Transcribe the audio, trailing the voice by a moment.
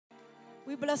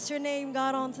We bless your name,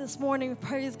 God, on this morning.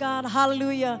 Praise God.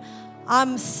 Hallelujah.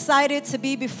 I'm excited to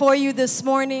be before you this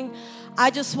morning.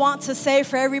 I just want to say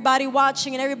for everybody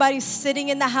watching and everybody sitting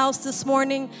in the house this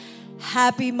morning,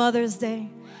 happy Mother's Day.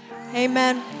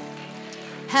 Amen.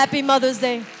 Happy Mother's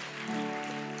Day.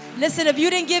 Listen, if you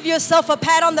didn't give yourself a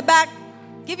pat on the back,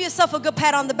 give yourself a good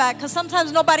pat on the back, because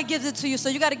sometimes nobody gives it to you, so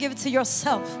you got to give it to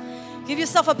yourself. Give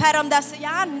yourself a pat on the back. Say,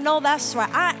 yeah, I know that's right.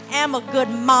 I am a good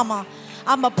mama.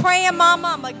 I'm a praying mama.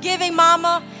 I'm a giving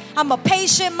mama. I'm a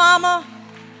patient mama.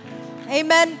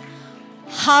 Amen.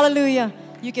 Hallelujah.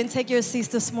 You can take your seats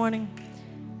this morning.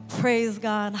 Praise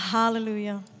God.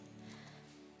 Hallelujah.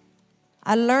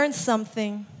 I learned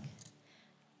something.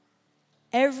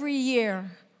 Every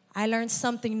year, I learned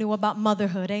something new about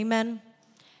motherhood. Amen.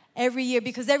 Every year,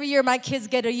 because every year my kids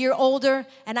get a year older,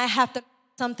 and I have to learn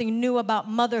something new about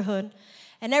motherhood.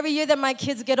 And every year that my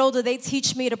kids get older, they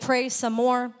teach me to pray some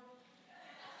more.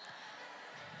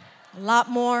 A lot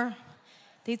more.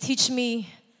 They teach me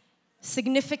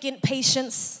significant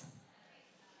patience.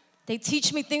 They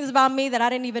teach me things about me that I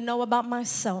didn't even know about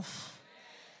myself.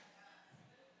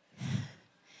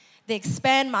 They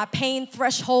expand my pain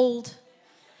threshold.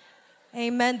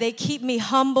 Amen. They keep me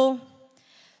humble.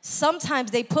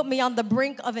 Sometimes they put me on the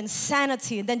brink of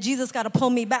insanity, and then Jesus got to pull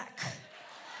me back.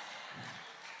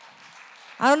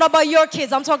 I don't know about your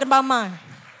kids. I'm talking about mine.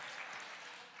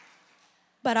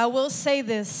 But I will say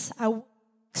this. I will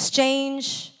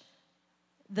exchange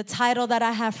the title that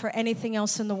I have for anything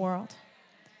else in the world.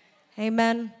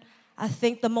 Amen. I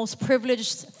think the most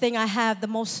privileged thing I have, the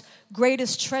most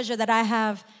greatest treasure that I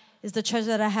have, is the treasure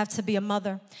that I have to be a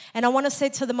mother. And I want to say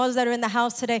to the mothers that are in the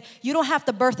house today, you don't have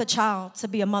to birth a child to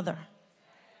be a mother.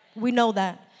 We know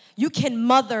that. You can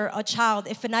mother a child,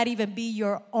 if it not even be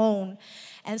your own.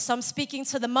 And so I'm speaking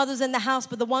to the mothers in the house,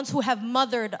 but the ones who have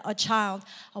mothered a child,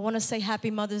 I want to say happy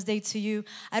Mother's Day to you.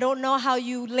 I don't know how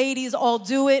you ladies all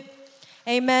do it.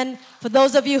 Amen. For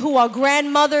those of you who are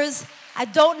grandmothers, I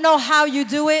don't know how you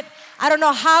do it. I don't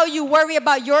know how you worry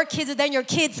about your kids and then your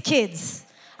kids' kids.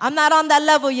 I'm not on that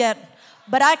level yet,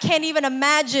 but I can't even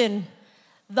imagine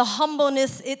the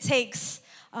humbleness it takes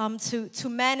to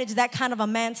manage that kind of a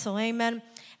mantle. Amen.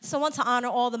 So I want to honor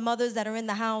all the mothers that are in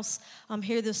the house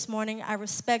here this morning. I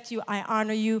respect you. I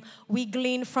honor you. We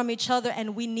glean from each other,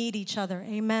 and we need each other.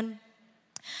 Amen.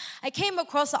 I came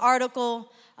across an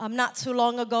article not too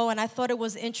long ago, and I thought it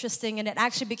was interesting, and it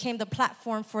actually became the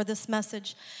platform for this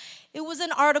message. It was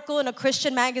an article in a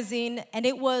Christian magazine, and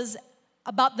it was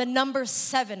about the number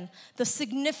 7, the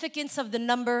significance of the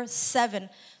number 7.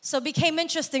 So it became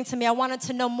interesting to me. I wanted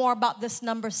to know more about this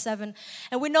number 7.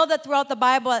 And we know that throughout the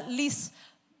Bible, at least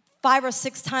 5 or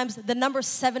 6 times, the number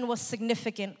 7 was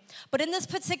significant. But in this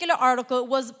particular article, it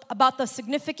was about the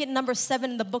significant number 7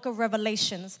 in the book of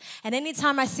Revelations. And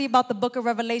anytime I see about the book of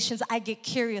Revelations, I get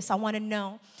curious. I want to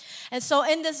know. And so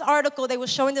in this article, they were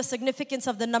showing the significance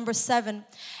of the number 7.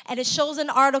 And it shows an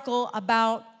article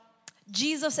about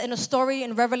Jesus in a story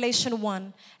in Revelation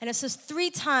 1. And it says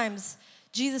 3 times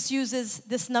Jesus uses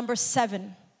this number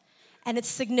 7. And it's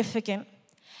significant.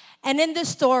 And in this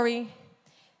story,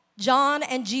 John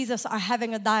and Jesus are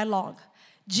having a dialogue.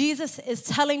 Jesus is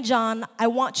telling John, I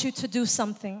want you to do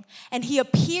something. And he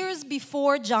appears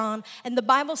before John, and the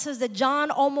Bible says that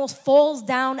John almost falls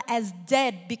down as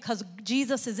dead because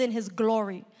Jesus is in his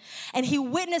glory. And he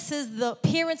witnesses the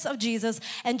appearance of Jesus,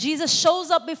 and Jesus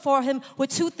shows up before him with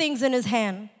 2 things in his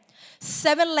hand.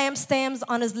 7 lampstands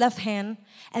on his left hand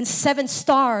and 7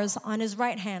 stars on his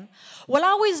right hand. Well, I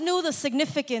always knew the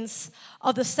significance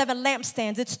of the 7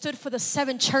 lampstands. It stood for the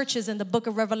 7 churches in the book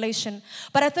of Revelation.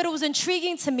 But I thought it was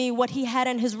intriguing to me what he had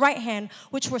in his right hand,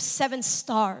 which were 7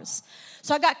 stars.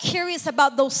 So I got curious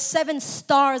about those 7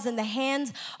 stars in the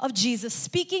hands of Jesus,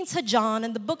 speaking to John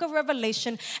in the book of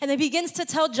Revelation. And he begins to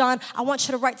tell John, I want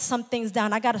you to write some things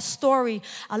down. I got a story,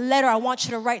 a letter I want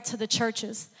you to write to the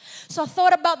churches. So I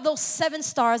thought about those 7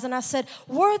 stars, and I said,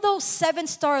 were those 7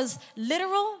 stars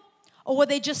literal, or were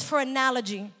they just for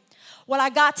analogy? Well, I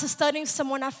got to studying some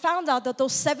more, and I found out that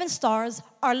those 7 stars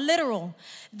are literal.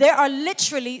 There are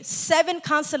literally 7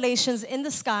 constellations in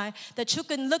the sky that you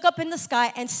can look up in the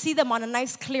sky and see them on a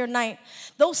nice clear night.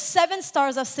 Those 7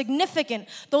 stars are significant.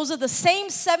 Those are the same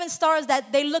 7 stars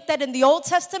that they looked at in the Old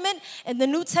Testament and the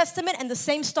New Testament, and the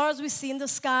same stars we see in the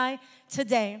sky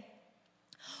today.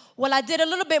 Well, I did a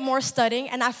little bit more studying,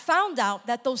 and I found out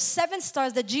that those 7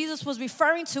 stars that Jesus was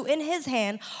referring to in his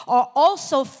hand are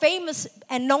also famous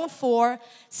and known for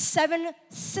 7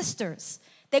 sisters.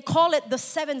 They call it the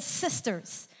 7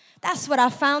 sisters. That's what I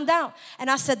found out. And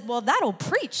I said, well, that'll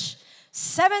preach.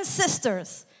 7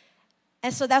 sisters.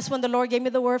 And so that's when the Lord gave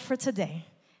me the word for today.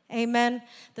 Amen.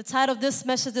 The title of this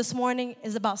message this morning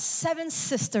is about 7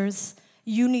 sisters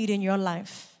you need in your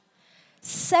life.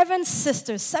 7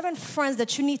 sisters, 7 friends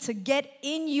that you need to get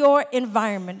in your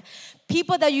environment.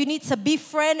 People that you need to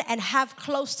befriend and have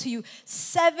close to you.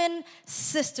 7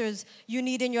 sisters you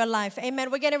need in your life.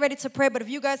 Amen. We're getting ready to pray, but if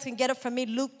you guys can get it from me,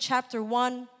 Luke chapter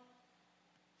 1,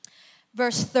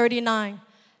 verse 39.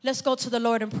 Let's go to the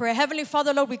Lord in prayer. Heavenly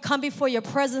Father, Lord, we come before your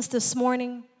presence this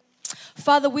morning.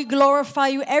 Father, we glorify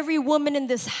you. Every woman in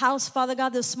this house, Father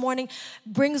God, this morning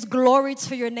brings glory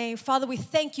to your name. Father, we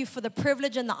thank you for the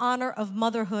privilege and the honor of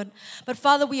motherhood. But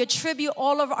Father, we attribute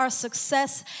all of our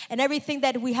success and everything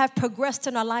that we have progressed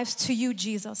in our lives to you,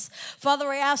 Jesus. Father,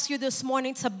 I ask you this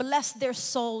morning to bless their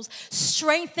souls.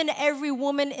 Strengthen every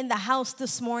woman in the house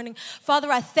this morning.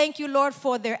 Father, I thank you, Lord,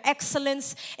 for their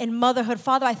excellence in motherhood.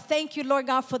 Father, I thank you, Lord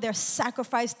God, for their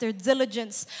sacrifice, their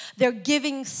diligence, their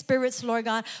giving spirits, Lord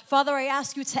God. Father, I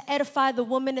ask you to edify the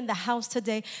women in the house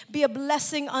today. Be a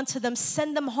blessing unto them.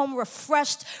 Send them home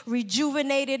refreshed,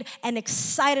 rejuvenated, and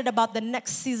excited about the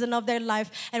next season of their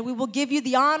life. And we will give you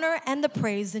the honor and the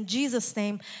praise in Jesus'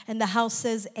 name. And the house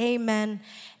says amen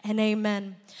and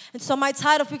amen. And so my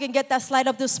title, if we can get that slide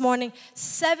up this morning,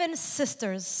 7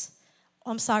 sisters.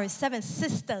 I'm sorry, 7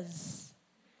 sisters.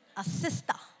 A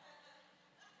sister.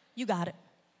 You got it.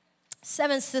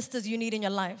 7 sisters you need in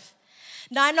your life.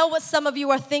 Now, I know what some of you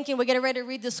are thinking. We're getting ready to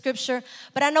read the scripture.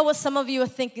 But I know what some of you are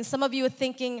thinking. Some of you are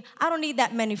thinking, I don't need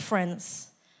that many friends.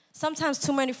 Sometimes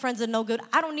too many friends are no good.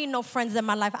 I don't need no friends in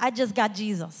my life. I just got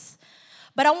Jesus.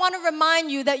 But I want to remind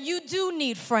you that you do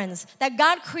need friends, that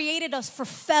God created us for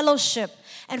fellowship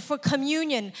and for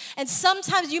communion. And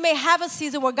sometimes you may have a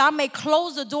season where God may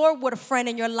close the door with a friend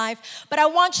in your life. But I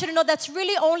want you to know that's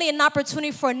really only an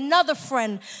opportunity for another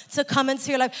friend to come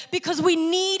into your life, because we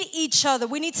need each other.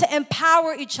 We need to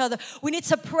empower each other. We need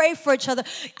to pray for each other.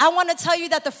 I want to tell you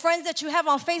that the friends that you have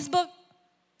on Facebook,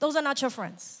 those are not your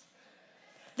friends.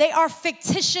 They are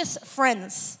fictitious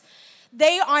friends.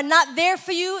 They are not there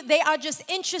for you. They are just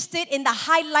interested in the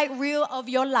highlight reel of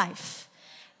your life.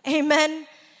 Amen.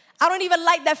 I don't even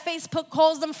like that Facebook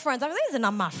calls them friends. I mean, these are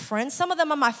not my friends. Some of them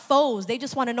are my foes. They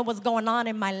just want to know what's going on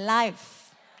in my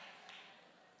life.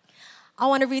 I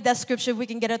want to read that scripture if we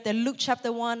can get it there. Luke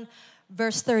chapter 1,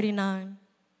 verse 39.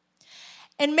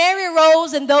 And Mary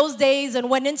arose in those days and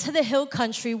went into the hill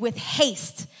country with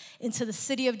haste into the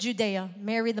city of Judea.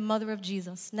 Mary, the mother of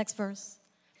Jesus. Next verse.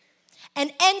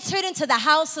 And entered into the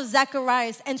house of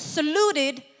Zacharias and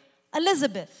saluted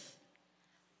Elizabeth.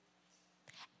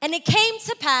 And it came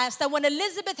to pass that when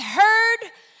Elizabeth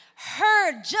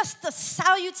heard just the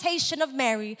salutation of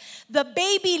Mary, the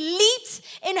baby leaped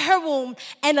in her womb,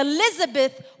 and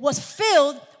Elizabeth was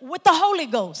filled with the Holy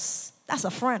Ghost. That's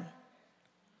a friend.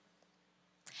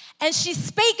 And she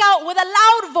spake out with a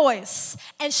loud voice,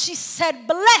 and she said,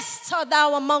 Blessed art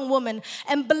thou among women,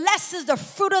 and blessed is the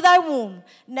fruit of thy womb.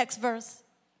 Next verse.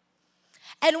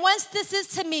 And whence this is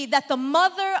to me, that the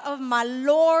mother of my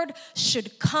Lord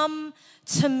should come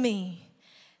to me.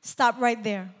 Stop right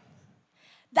there.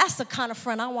 That's the kind of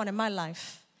friend I want in my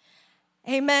life.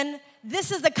 Amen.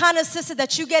 This is the kind of sister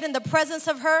that you get in the presence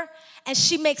of her, and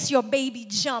she makes your baby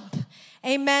jump.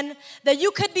 Amen. That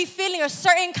you could be feeling a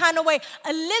certain kind of way.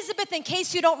 Elizabeth, in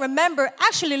case you don't remember,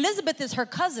 actually Elizabeth is her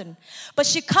cousin. But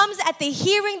she comes at the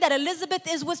hearing that Elizabeth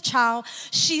is with child.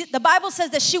 The Bible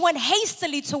says that she went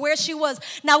hastily to where she was.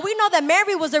 Now we know that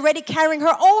Mary was already carrying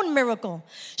her own miracle.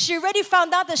 She already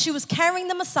found out that she was carrying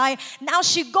the Messiah. Now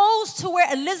she goes to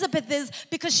where Elizabeth is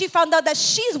because she found out that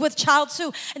she's with child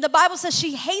too. And the Bible says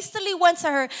she hastily went to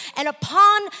her, and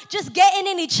upon just getting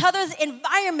in each other's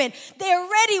environment, they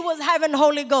already was having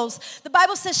Holy Ghost. The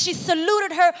Bible says she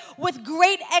saluted her with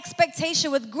great expectation,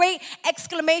 with great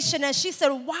exclamation, and she said,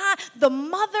 why, the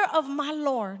mother of my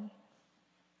Lord.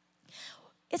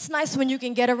 It's nice when you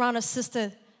can get around a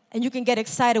sister and you can get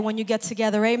excited when you get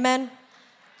together. Amen.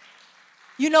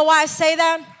 You know why I say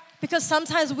that? Because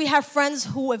sometimes we have friends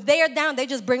who, if they are down, they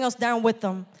just bring us down with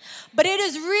them. But it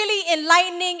is really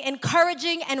enlightening,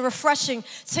 encouraging, and refreshing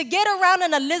to get around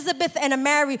an Elizabeth and a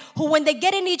Mary who, when they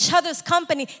get in each other's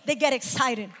company, they get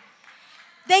excited.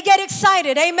 They get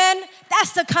excited, amen?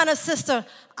 That's the kind of sister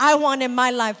I want in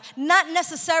my life. Not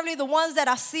necessarily the ones that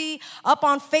I see up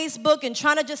on Facebook and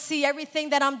trying to just see everything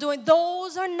that I'm doing.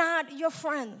 Those are not your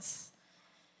friends.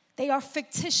 They are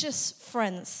fictitious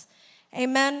friends,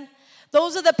 amen?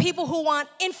 Those are the people who want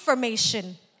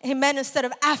information, amen, instead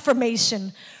of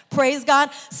affirmation. Praise God.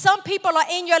 Some people are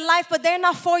in your life, but they're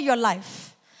not for your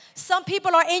life. Some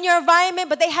people are in your environment,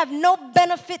 but they have no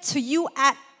benefit to you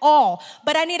at all.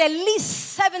 But I need at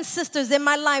least 7 sisters in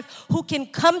my life who can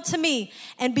come to me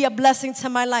and be a blessing to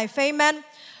my life. Amen.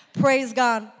 Praise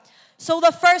God. So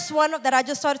the first one that I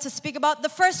just started to speak about, the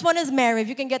first one is Mary. If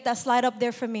you can get that slide up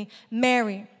there for me.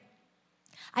 Mary.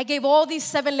 I gave all these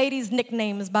 7 ladies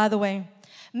nicknames, by the way.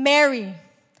 Mary,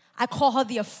 I call her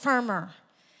the affirmer.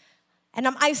 And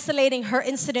I'm isolating her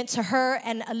incident to her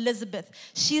and Elizabeth.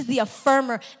 She's the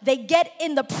affirmer. They get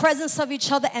in the presence of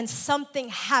each other and something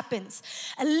happens.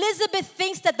 Elizabeth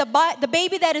thinks that the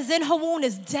baby that is in her womb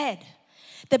is dead.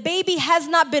 The baby has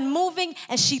not been moving,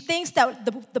 and she thinks that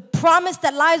the promise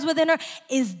that lies within her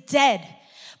is dead.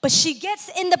 But she gets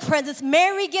in the presence.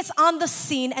 Mary gets on the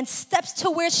scene and steps to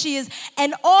where she is,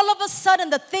 and all of a sudden,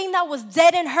 the thing that was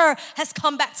dead in her has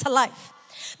come back to life.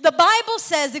 The Bible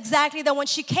says exactly that when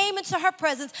she came into her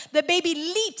presence, the baby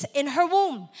leaped in her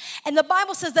womb. And the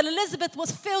Bible says that Elizabeth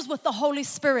was filled with the Holy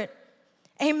Spirit.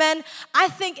 Amen. I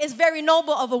think it's very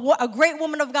noble of a great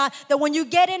woman of God that when you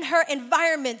get in her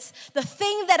environments, the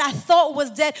thing that I thought was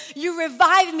dead, you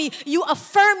revive me, you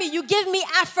affirm me, you give me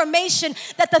affirmation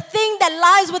that the thing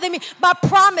that lies within me, my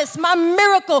promise, my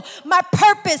miracle, my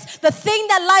purpose, the thing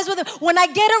that lies within me, when I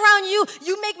get around you,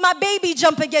 you make my baby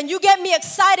jump again. You get me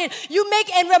excited. You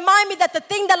make and remind me that the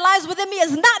thing that lies within me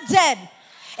is not dead.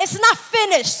 It's not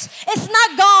finished. It's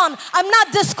not gone. I'm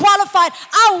not disqualified.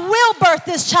 I will birth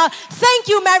this child. Thank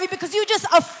you, Mary, because you just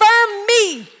affirmed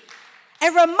me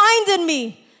and reminded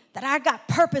me that I got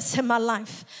purpose in my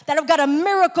life, that I've got a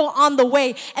miracle on the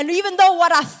way. And even though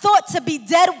what I thought to be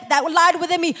dead that lied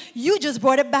within me, you just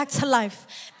brought it back to life.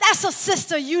 That's a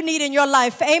sister you need in your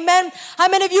life. Amen. How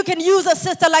many of you can use a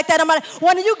sister like that?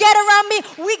 When you get around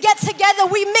me, we get together,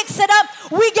 we mix it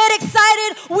up, we get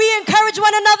excited, we encourage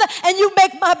one another, and you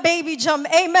make my baby jump.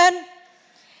 Amen.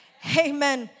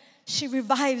 Amen. She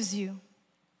revives you.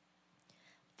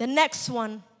 The next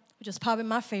one, which is probably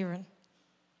my favorite,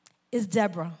 is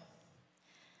Deborah.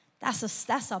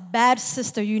 That's a bad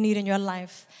sister you need in your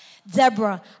life.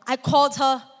 Deborah, I called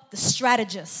her the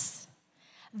strategist.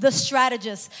 The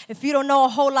strategist. If you don't know a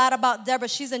whole lot about Deborah,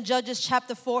 she's in Judges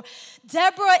chapter 4.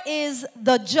 Deborah is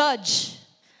the judge,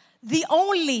 the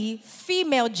only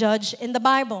female judge in the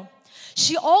Bible.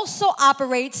 She also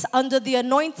operates under the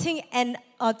anointing and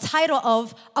title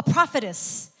of a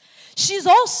prophetess. She's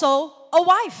also a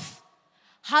wife.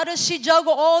 How does she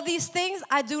juggle all these things?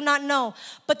 I do not know.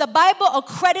 But the Bible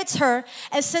accredits her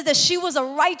and says that she was a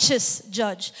righteous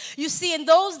judge. You see, in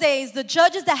those days, the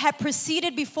judges that had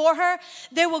preceded before her,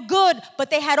 they were good,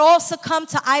 but they had all succumbed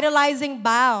to idolizing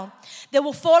Baal. They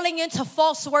were falling into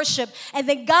false worship. And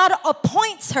then God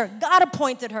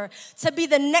appointed her to be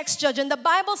the next judge. And the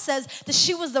Bible says that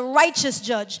she was the righteous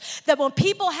judge. That when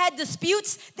people had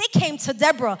disputes, they came to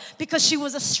Deborah because she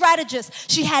was a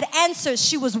strategist. She had answers.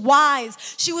 She was wise.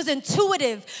 She was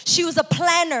intuitive. She was a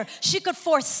planner. She could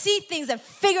foresee things and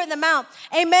figure them out.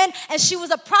 Amen. And she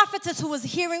was a prophetess who was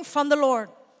hearing from the Lord.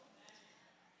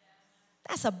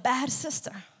 That's a bad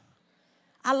sister.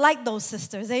 I like those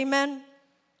sisters. Amen.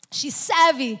 She's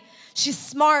savvy. She's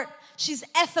smart. She's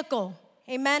ethical.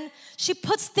 Amen. She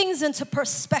puts things into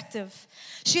perspective.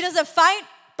 She doesn't fight,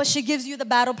 but she gives you the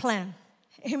battle plan.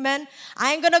 Amen.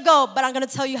 I ain't going to go, but I'm going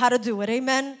to tell you how to do it.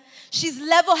 Amen. She's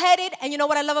level-headed, and you know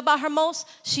what I love about her most?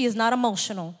 She is not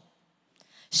emotional.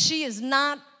 She is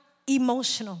not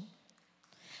emotional.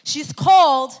 She's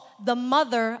called the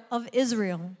mother of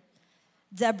Israel,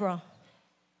 Deborah.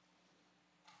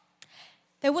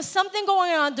 There was something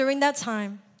going on during that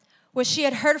time where she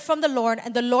had heard from the Lord,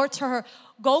 and the Lord told her,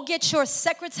 go get your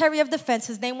Secretary of Defense.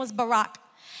 His name was Barak.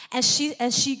 And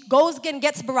she goes and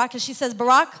gets Barak, and she says,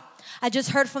 Barak, I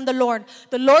just heard from the Lord.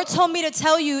 The Lord told me to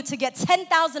tell you to get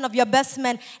 10,000 of your best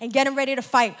men and get them ready to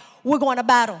fight. We're going to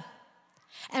battle.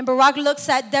 And Barak looks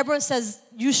at Deborah and says,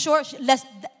 you sure? Let's,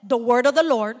 the word of the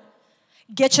Lord,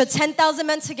 get your 10,000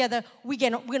 men together. We're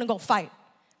going to go fight.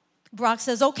 Barak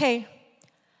says, okay,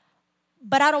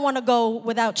 but I don't want to go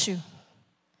without you,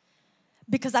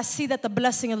 because I see that the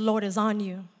blessing of the Lord is on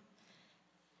you.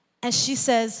 And she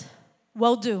says,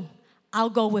 well, I'll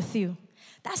go with you.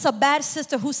 That's a bad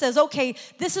sister who says, okay,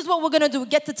 this is what we're going to do.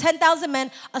 Get the 10,000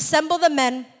 men, assemble the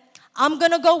men. I'm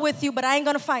going to go with you, but I ain't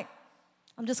going to fight.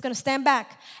 I'm just going to stand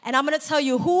back. And I'm going to tell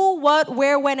you who, what,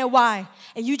 where, when, and why.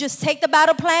 And you just take the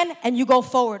battle plan and you go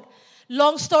forward.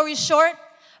 Long story short,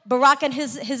 Barak and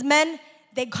his men,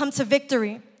 they come to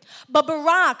victory. But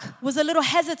Barak was a little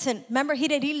hesitant. Remember,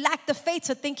 he lacked the faith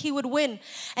to think he would win.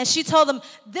 And she told him,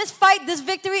 this fight, this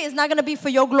victory is not going to be for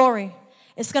your glory.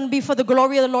 It's going to be for the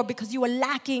glory of the Lord, because you are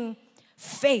lacking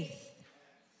faith.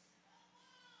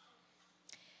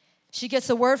 She gets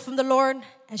a word from the Lord,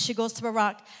 and she goes to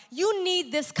Barak. You need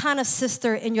this kind of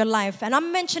sister in your life. And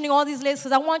I'm mentioning all these ladies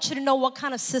because I want you to know what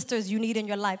kind of sisters you need in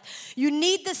your life. You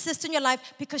need this sister in your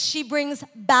life because she brings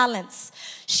balance.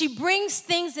 She brings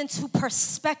things into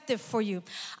perspective for you.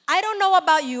 I don't know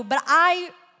about you, but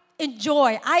I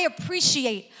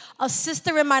appreciate a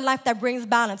sister in my life that brings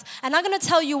balance. And I'm going to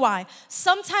tell you why.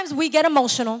 Sometimes we get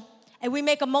emotional. And we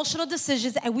make emotional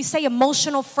decisions, and we say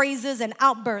emotional phrases and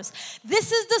outbursts.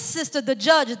 This is the sister, the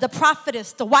judge, the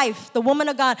prophetess, the wife, the woman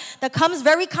of God that comes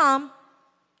very calm.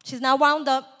 She's not wound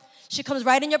up. She comes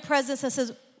right in your presence and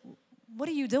says, what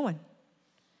are you doing?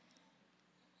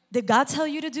 Did God tell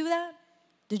you to do that?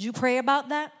 Did you pray about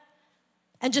that?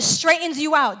 And just straightens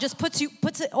you out, just puts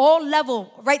it all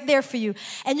level right there for you.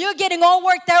 And you're getting all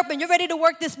worked up and you're ready to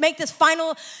make this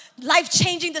final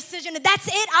life-changing decision. And that's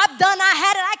it, I'm done, I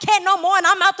had it, I can't no more, and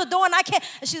I'm out the door and I can't.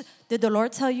 And she, did the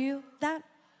Lord tell you that?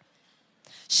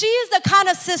 She is the kind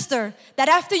of sister that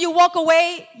after you walk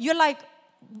away, you're like,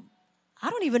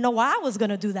 I don't even know why I was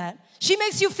gonna do that. She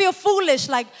makes you feel foolish,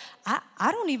 like,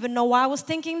 I don't even know why I was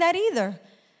thinking that either.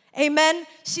 Amen?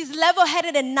 She's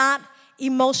level-headed and not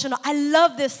emotional. I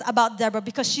love this about Deborah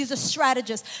because she's a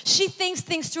strategist. She thinks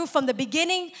things through from the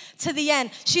beginning to the end.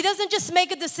 She doesn't just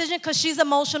make a decision because she's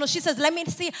emotional. She says, let me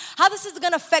see how this is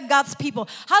going to affect God's people.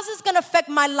 How's this going to affect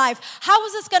my life? How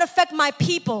is this going to affect my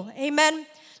people? Amen.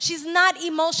 She's not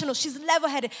emotional. She's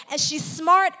level-headed, and she's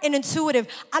smart and intuitive.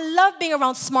 I love being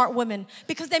around smart women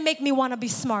because they make me want to be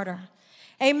smarter.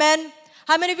 Amen.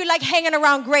 How many of you like hanging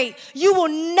around great? You will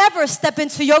never step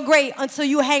into your great until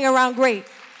you hang around great.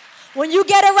 When you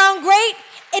get around great,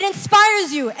 it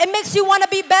inspires you. It makes you want to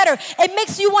be better. It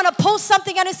makes you want to post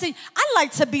something and say, I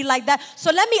like to be like that. So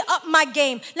let me up my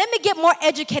game. Let me get more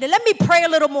educated. Let me pray a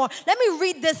little more. Let me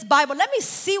read this Bible. Let me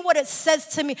see what it says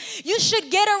to me. You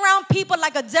should get around people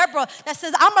like a Deborah that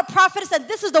says, I'm a prophetess and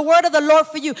this is the word of the Lord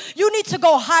for you. You need to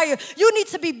go higher. You need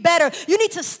to be better. You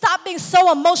need to stop being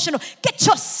so emotional. Get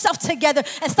yourself together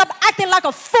and stop acting like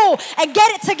a fool and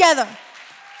get it together.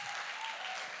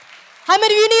 How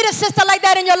many of you need a sister like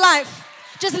that in your life?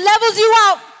 Just levels you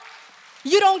out.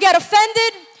 You don't get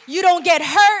offended. You don't get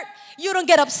hurt. You don't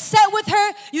get upset with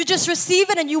her. You just receive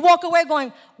it and you walk away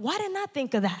going, why didn't I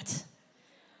think of that?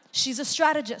 She's a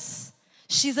strategist.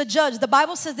 She's a judge. The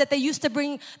Bible says that they used to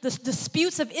bring the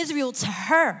disputes of Israel to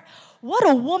her. What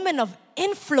a woman of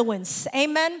influence,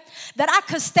 amen? That I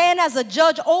could stand as a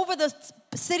judge over the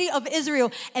city of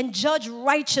Israel and judge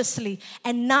righteously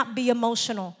and not be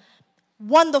emotional.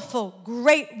 Wonderful,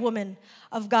 great woman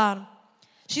of God.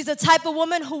 She's the type of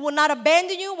woman who will not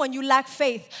abandon you when you lack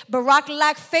faith. Barak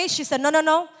lacked faith. She said,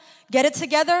 no. Get it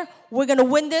together. We're going to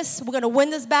win this. We're going to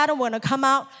win this battle. We're going to come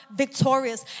out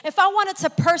victorious. If I wanted to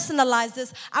personalize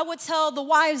this, I would tell the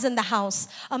wives in the house,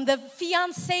 the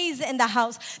fiancés in the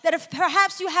house, that if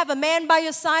perhaps you have a man by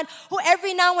your side who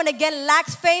every now and again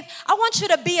lacks faith, I want you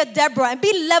to be a Deborah and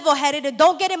be level-headed and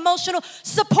don't get emotional.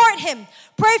 Support him.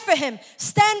 Pray for him.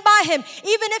 Stand by him.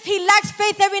 Even if he lacks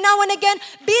faith every now and again,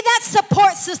 be that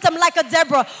support system like a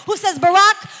Deborah who says,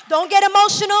 Barak, don't get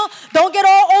emotional. Don't get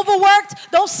all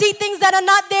overworked. Don't see things that are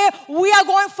not there. We are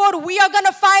going forward. We are going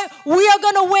to fight. We are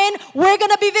going to win. We're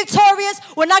going to be victorious.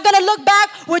 We're not going to look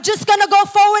back. We're just going to go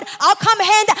forward. I'll come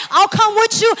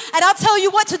with you, and I'll tell you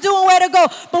what to do and where to go.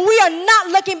 But we are not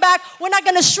looking back. We're not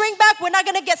going to shrink back. We're not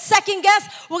going to get second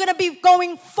guessed. We're going to be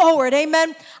going forward.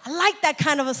 Amen. I like that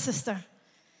kind of a sister.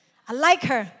 I like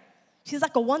her. She's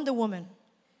like a Wonder Woman.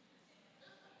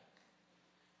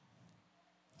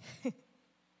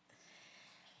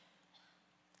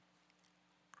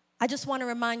 I just want to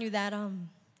remind you that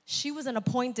she was an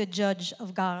appointed judge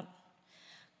of God.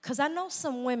 Because I know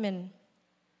some women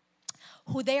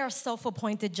who they are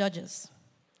self-appointed judges.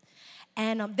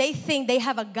 And they think they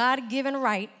have a God-given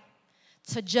right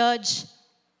to judge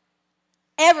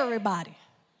everybody.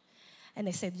 And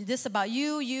they say, this about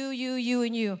you,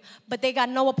 and you. But they got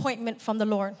no appointment from the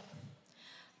Lord.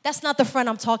 That's not the friend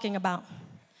I'm talking about.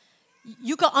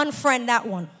 You can unfriend that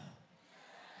one.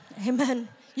 Amen.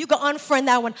 You can unfriend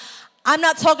that one. I'm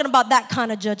not talking about that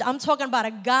kind of judge. I'm talking about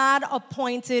a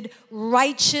God-appointed,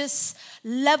 righteous,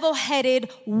 level-headed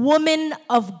woman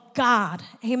of God.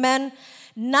 Amen.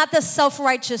 Not the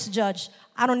self-righteous judge.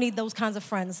 I don't need those kinds of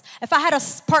friends. If I had a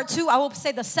part 2, I would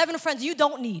say the 7 friends you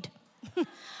don't need.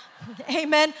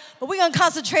 Amen. But we're going to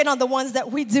concentrate on the ones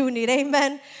that we do need.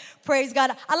 Amen. Praise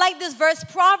God. I like this verse,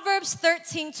 Proverbs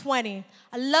 13:20.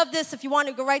 I love this. If you want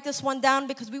to go write this one down,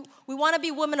 because we want to be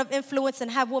women of influence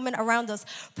and have women around us.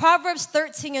 Proverbs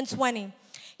 13:20.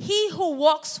 He who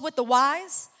walks with the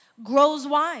wise grows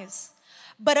wise,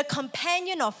 but a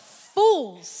companion of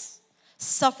fools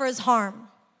suffers harm.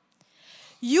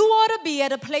 You ought to be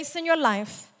at a place in your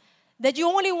life that you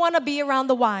only want to be around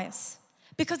the wise,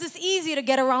 because it's easy to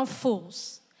get around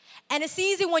fools. And it's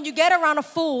easy when you get around a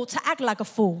fool to act like a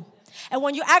fool. And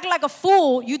when you act like a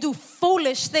fool, you do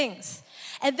foolish things.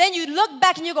 And then you look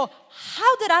back and you go,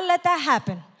 how did I let that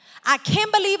happen? I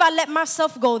can't believe I let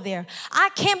myself go there. I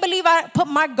can't believe I put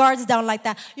my guards down like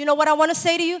that. You know what I want to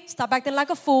say to you? Stop acting like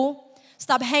a fool.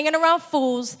 Stop hanging around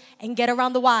fools and get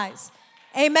around the wise.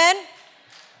 Amen?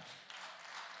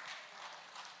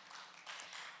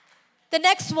 The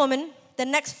next woman, the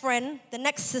next friend, the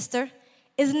next sister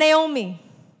is Naomi.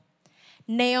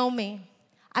 Naomi.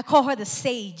 I call her the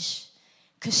sage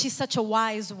because she's such a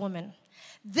wise woman.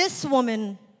 This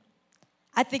woman,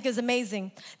 I think, is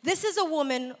amazing. This is a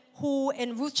woman who,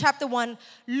 in Ruth chapter 1,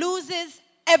 loses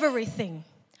everything.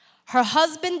 Her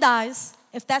husband dies,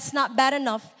 if that's not bad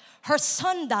enough. Her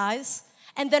son dies,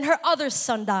 and then her other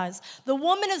son dies. The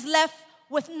woman is left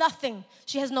with nothing.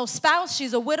 She has no spouse,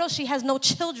 she's a widow, she has no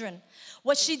children.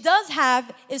 What she does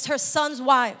have is her son's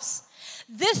wives.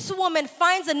 This woman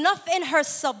finds enough in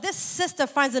herself, this sister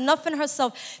finds enough in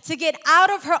herself to get out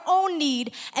of her own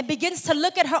need and begins to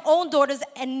look at her own daughters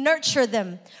and nurture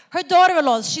them. Her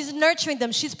daughter-in-laws, she's nurturing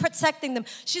them, she's protecting them.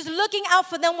 She's looking out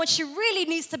for them when she really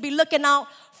needs to be looking out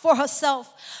for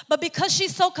herself. But because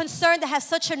she's so concerned and has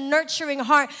such a nurturing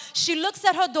heart, she looks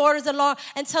at her daughters-in-law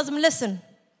and tells them, listen,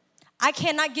 I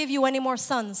cannot give you any more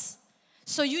sons.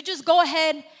 So you just go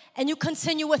ahead and you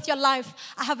continue with your life.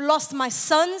 I have lost my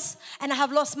sons and I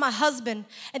have lost my husband,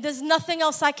 and there's nothing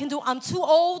else I can do. I'm too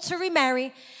old to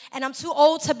remarry and I'm too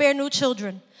old to bear new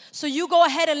children. So you go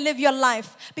ahead and live your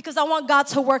life because I want God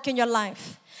to work in your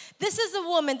life. This is a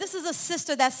woman, this is a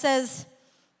sister that says,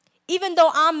 even though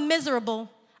I'm miserable,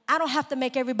 I don't have to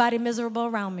make everybody miserable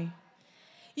around me.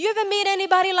 You ever meet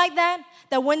anybody like that?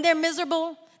 That when they're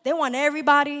miserable, they want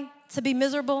everybody to be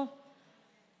miserable?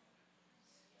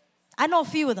 I know a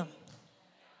few of them.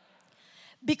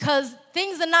 Because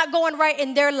things are not going right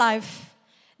in their life,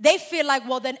 they feel like,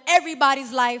 well, then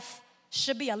everybody's life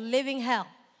should be a living hell.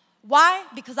 Why?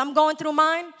 Because I'm going through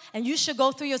mine, and you should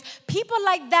go through yours. People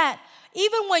like that,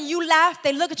 even when you laugh,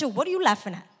 they look at you, what are you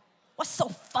laughing at? What's so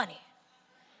funny?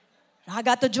 I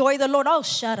got the joy of the Lord. Oh,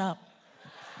 shut up.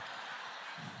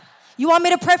 You want me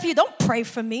to pray for you? Don't pray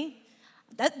for me.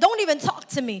 Don't even talk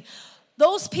to me.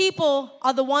 Those people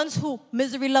are the ones who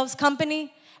misery loves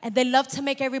company, and they love to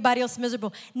make everybody else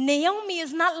miserable. Naomi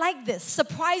is not like this,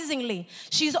 surprisingly.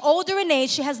 She's older in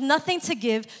age. She has nothing to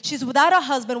give. She's without a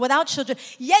husband, without children.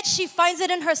 Yet she finds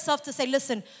it in herself to say,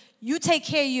 listen, you take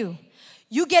care of you.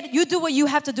 You do what you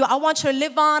have to do. I want you to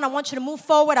live on. I want you to move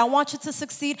forward. I want you to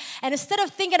succeed. And instead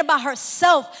of thinking about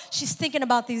herself, she's thinking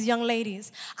about these young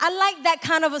ladies. I like that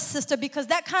kind of a sister, because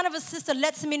that kind of a sister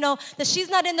lets me know that she's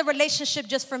not in the relationship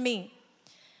just for me,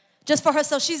 just for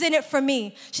herself. She's in it for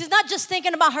me. She's not just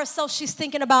thinking about herself, she's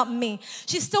thinking about me.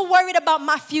 She's still worried about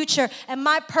my future and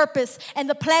my purpose and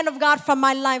the plan of God for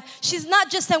my life. She's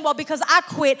not just saying, well, because I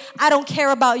quit, I don't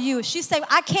care about you. She's saying,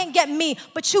 I can't get me,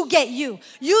 but you get you.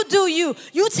 You do you.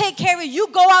 You take care of you. You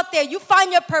go out there. You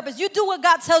find your purpose. You do what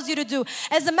God tells you to do.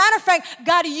 As a matter of fact,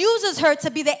 God uses her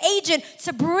to be the agent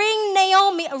to bring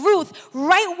Ruth,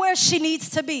 right where she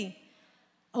needs to be.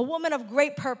 A woman of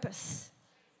great purpose.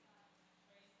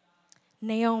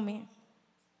 Naomi.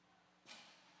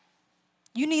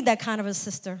 You need that kind of a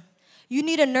sister. You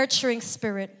need a nurturing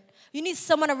spirit. You need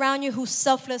someone around you who's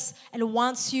selfless and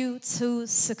wants you to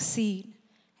succeed.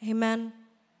 Amen.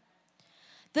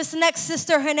 This next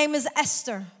sister, her name is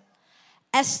Esther.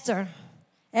 Esther.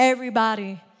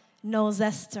 Everybody knows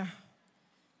Esther.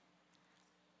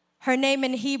 Her name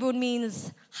in Hebrew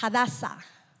means Hadassah.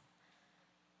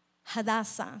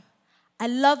 Hadassah. I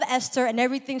love Esther and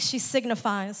everything she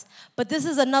signifies, but this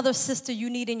is another sister you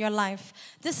need in your life.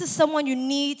 This is someone you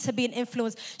need to be an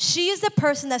influence. She is the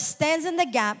person that stands in the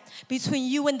gap between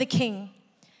you and the king.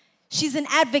 She's an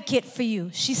advocate for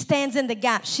you. She stands in the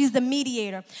gap. She's the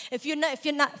mediator. If you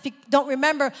don't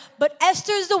remember, but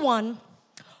Esther is the one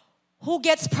who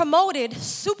gets promoted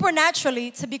supernaturally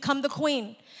to become the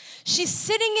queen. She's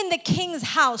sitting in the king's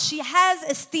house. She has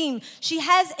esteem. She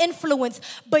has influence.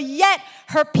 But yet,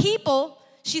 her people,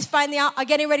 she's finding out, are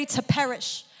getting ready to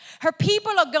perish. Her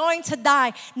people are going to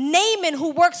die. Naaman,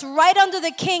 who works right under the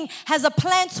king, has a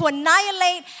plan to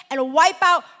annihilate and wipe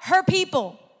out her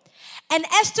people. And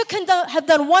Esther have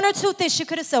done one or two things. She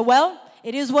could have said, well,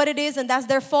 it is what it is, and that's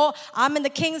their fault. I'm in the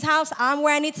king's house. I'm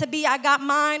where I need to be. I got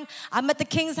mine. I'm at the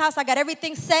king's house. I got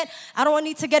everything set. I don't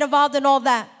need to get involved in all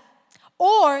that.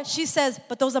 Or she says,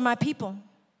 but those are my people.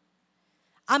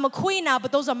 I'm a queen now,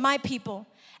 but those are my people.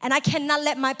 And I cannot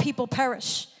let my people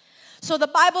perish. So the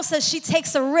Bible says she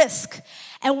takes a risk.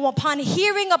 And upon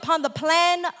hearing upon the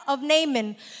plan of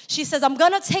Naaman, she says, I'm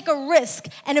going to take a risk.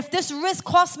 And if this risk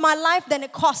costs my life, then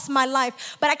it costs my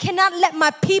life. But I cannot let my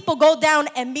people go down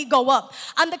and me go up.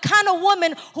 I'm the kind of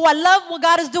woman who I love what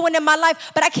God is doing in my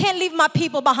life, but I can't leave my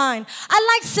people behind.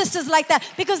 I like sisters like that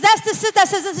because that's the sister that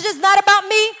says it's just not about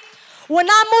me. When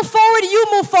I move forward, you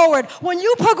move forward. When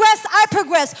you progress, I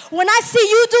progress. When I see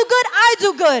you do good, I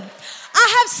do good.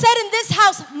 I have said in this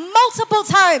house multiple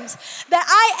times that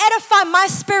I edify my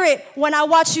spirit when I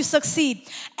watch you succeed.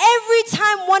 Every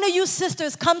time one of you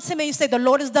sisters come to me, you say, the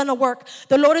Lord has done a work.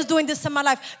 The Lord is doing this in my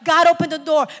life. God opened the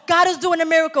door. God is doing a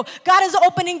miracle. God is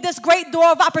opening this great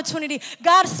door of opportunity.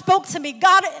 God spoke to me.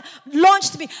 God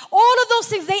launched me. All of those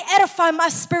things, they edify my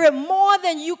spirit more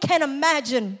than you can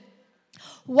imagine.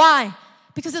 Why?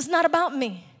 Because it's not about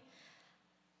me.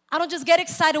 I don't just get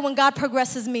excited when God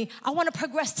progresses me. I want to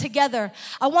progress together.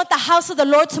 I want the house of the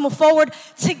Lord to move forward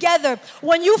together.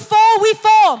 When you fall, we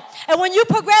fall. And when you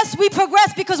progress, we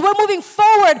progress because we're moving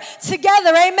forward together.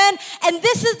 Amen. And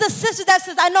this is the sister that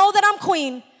says, I know that I'm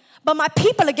queen, but my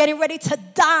people are getting ready to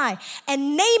die.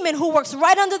 And Naaman, who works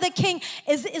right under the king,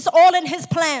 is all in his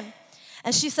plan.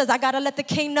 And she says, I got to let the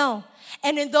king know.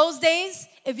 And in those days,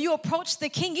 if you approached the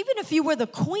king, even if you were the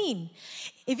queen,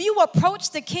 if you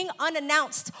approached the king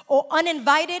unannounced or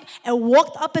uninvited and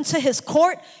walked up into his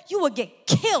court, you would get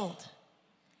killed.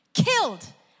 Killed.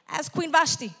 As Queen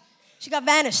Vashti. She got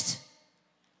vanished.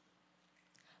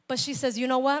 But she says, you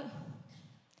know what?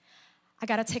 I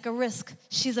got to take a risk.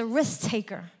 She's a risk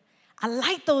taker. I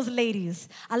like those ladies.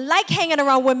 I like hanging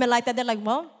around women like that. They're like,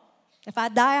 well, if I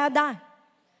die, I die.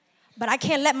 But I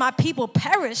can't let my people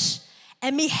perish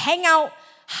and me hang out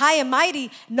high and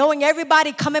mighty, knowing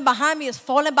everybody coming behind me is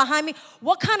falling behind me.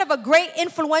 What kind of a great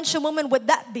influential woman would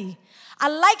that be? I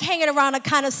like hanging around a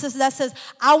kind of sister that says,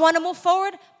 I want to move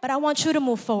forward, but I want you to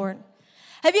move forward.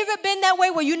 Have you ever been that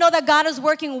way where you know that God is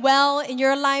working well in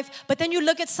your life, but then you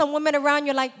look at some women around,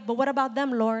 you're like, but what about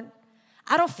them, Lord?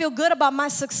 I don't feel good about my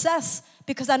success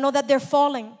because I know that they're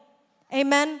falling.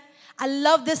 Amen? I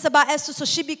love this about Esther. So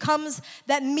she becomes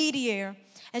that mediator.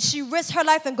 And she risks her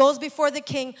life and goes before the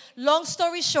king. Long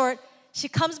story short, she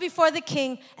comes before the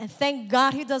king, and thank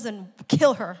God he doesn't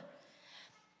kill her.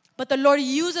 But the Lord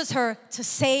uses her to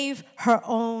save her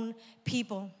own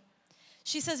people.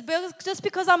 She says, just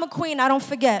because I'm a queen, I don't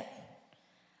forget.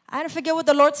 I didn't forget what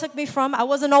the Lord took me from. I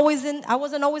wasn't always in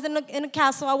a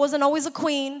castle. I wasn't always a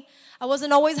queen. I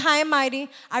wasn't always high and mighty.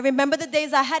 I remember the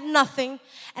days I had nothing,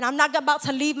 and I'm not about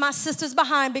to leave my sisters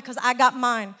behind because I got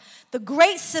mine. The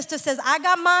great sister says, I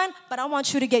got mine, but I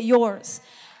want you to get yours.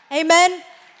 Amen?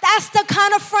 That's the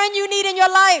kind of friend you need in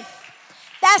your life.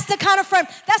 That's the kind of friend.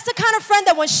 That's the kind of friend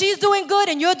that when she's doing good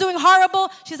and you're doing horrible,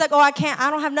 she's like, oh, I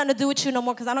don't have nothing to do with you no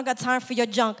more because I don't got time for your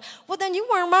junk. Well, then you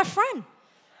weren't my friend.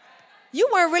 You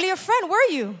weren't really a friend, were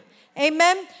you?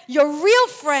 Amen. Your real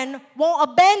friend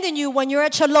won't abandon you when you're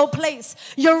at your low place.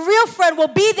 Your real friend will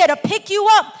be there to pick you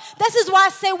up. This is why I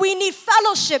say we need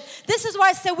fellowship. This is why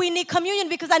I say we need communion,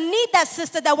 because I need that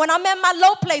sister that when I'm at my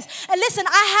low place, and listen,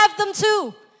 I have them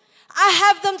too. I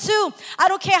have them too. I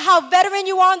don't care how veteran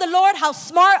you are in the Lord, how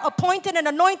smart, appointed, and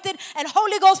anointed, and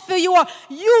Holy Ghost filled you are.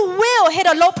 You will hit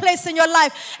a low place in your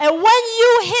life. And when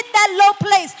you hit that low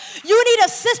place, you need a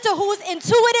sister who is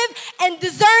intuitive and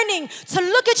discerning to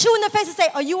look at you in the face and say,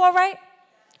 are you all right?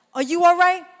 Are you all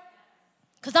right?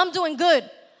 Because I'm doing good,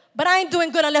 but I ain't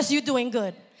doing good unless you're doing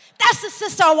good. That's the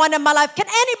sister I want in my life. Can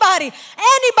anybody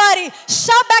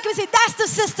shout back and say, that's the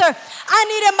sister I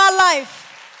need in my life?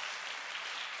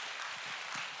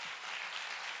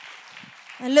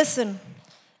 And listen,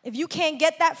 if you can't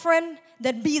get that friend,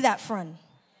 then be that friend.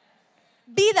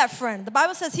 Be that friend. The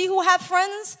Bible says, he who hath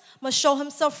friends must show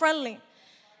himself friendly.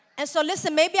 And so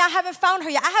listen, maybe I haven't found her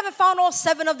yet. I haven't found all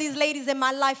 7 of these ladies in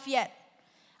my life yet.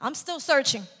 I'm still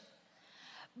searching.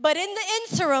 But in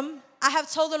the interim, I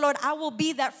have told the Lord, I will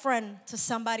be that friend to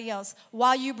somebody else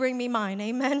while you bring me mine.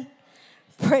 Amen?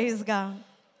 Praise God.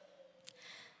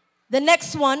 The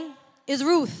next one is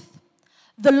Ruth,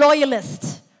 the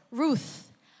loyalist. Ruth.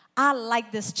 I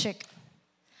like this chick.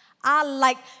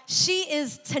 She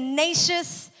is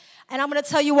tenacious, and I'm going to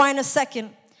tell you why in a second.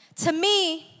 To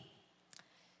me,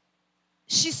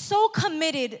 she's so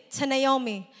committed to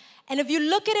Naomi. And if you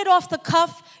look at it off the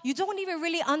cuff, you don't even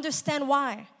really understand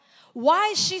why. Why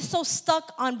is she so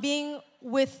stuck on being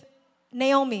with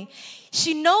Naomi?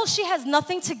 She knows she has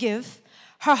nothing to give.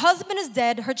 Her husband is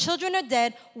dead. Her children are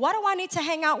dead. Why do I need to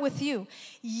hang out with you?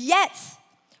 Yet,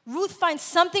 Ruth finds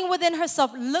something within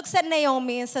herself, looks at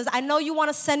Naomi and says, I know you want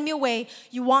to send me away.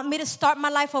 You want me to start my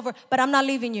life over, but I'm not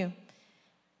leaving you.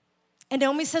 And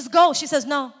Naomi says, go. She says,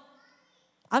 no,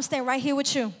 I'm staying right here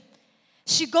with you.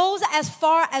 She goes as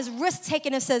far as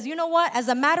risk-taking and says, you know what? As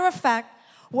a matter of fact,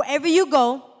 wherever you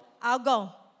go, I'll go.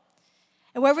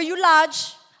 And wherever you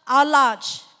lodge, I'll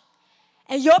lodge.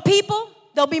 And your people,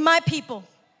 they'll be my people.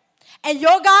 And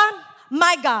your God,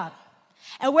 my God.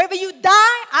 And wherever you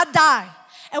die, I'll die.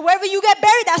 And wherever you get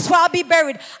buried, that's where I'll be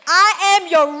buried. I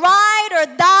am your ride or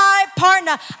die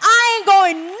partner. I ain't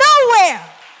going nowhere.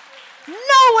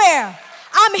 Nowhere.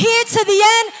 I'm here to the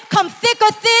end, come thick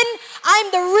or thin.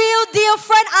 I'm the real deal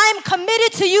friend. I'm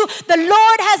committed to you. The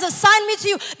Lord has assigned me to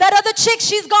you. That other chick,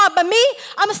 she's gone. But me,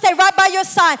 I'm going to stay right by your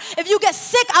side. If you get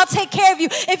sick, I'll take care of you.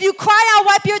 If you cry, I'll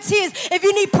wipe your tears. If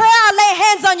you need prayer, I'll lay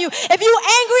hands on you. If you're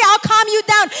angry, I'll calm you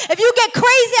down. If you get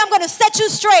crazy, I'm going to set you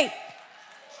straight.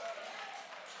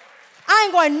 I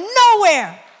ain't going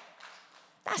nowhere.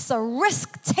 That's a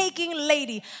risk-taking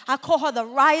lady. I call her the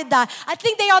ride or die. I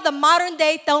think they are the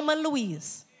modern-day Thelma and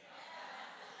Louise.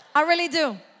 I really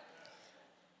do.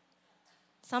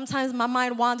 Sometimes my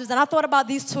mind wanders, and I thought about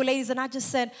these two ladies, and I just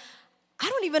said, I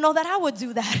don't even know that I would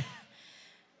do that.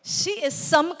 She is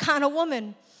some kind of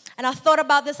woman. And I thought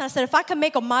about this, and I said, if I could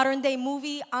make a modern-day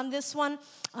movie on this one,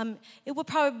 it would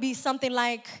probably be something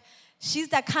like, she's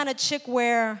that kind of chick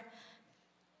where,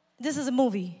 this is a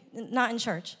movie, not in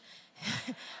church.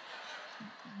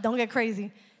 Don't get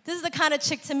crazy. This is the kind of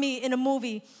chick to me in a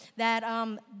movie that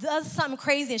does something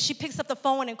crazy, and she picks up the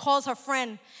phone and calls her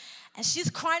friend, and she's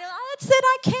crying, I said,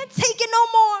 I can't take it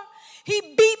no more. He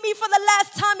beat me for the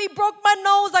last time. He broke my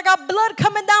nose. I got blood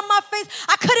coming down my face.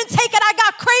 I couldn't take it. I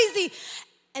got crazy.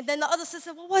 And then the other sister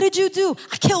said, well, what did you do?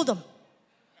 I killed him.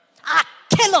 I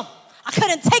killed him. I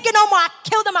couldn't take it no more. I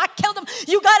killed him. I killed him.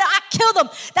 You got it. I killed him.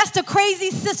 That's the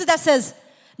crazy sister that says,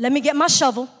 let me get my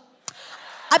shovel.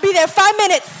 I'll be there 5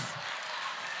 minutes.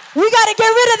 We got to get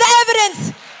rid of the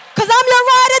evidence because I'm your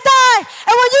ride or die.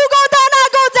 And when you go down, I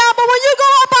go down. But when you go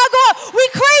up, I go up. We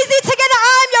crazy together.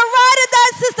 I'm your ride or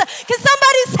die sister. Can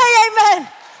somebody say amen?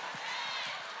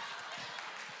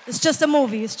 It's just a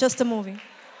movie. It's just a movie.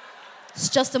 It's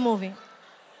just a movie.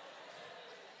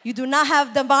 You do not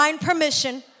have divine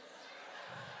permission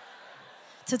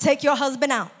to take your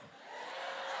husband out.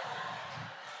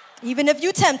 Even if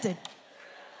you tempted.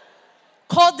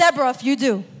 Call Deborah if you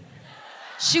do.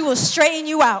 She will straighten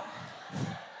you out.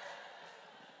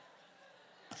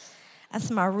 That's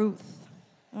my Ruth.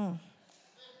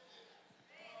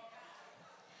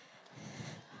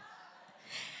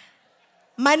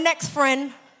 My next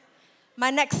friend, my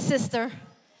next sister.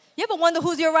 You ever wonder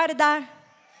who's your ride or die?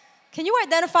 Can you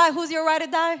identify who's your ride or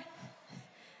die?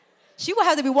 She would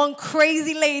have to be one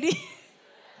crazy lady.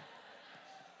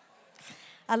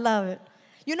 I love it.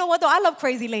 You know what though? I love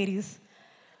crazy ladies.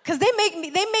 Because they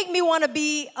make me want to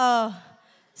be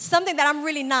something that I'm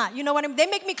really not. You know what I mean? They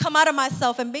make me come out of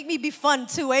myself and make me be fun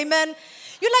too. Amen?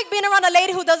 You like being around a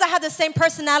lady who doesn't have the same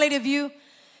personality of you.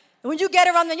 And when you get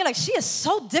around them, you're like, she is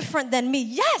so different than me.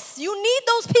 Yes, you need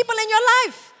those people in your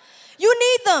life. You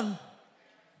need them.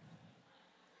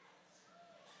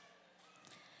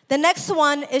 The next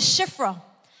one is Shifra.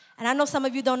 And I know some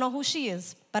of you don't know who she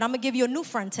is, but I'm going to give you a new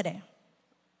friend today.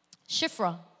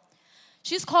 Shifra.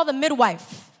 She's called the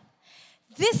midwife.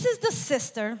 This is the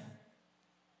sister,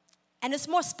 and it's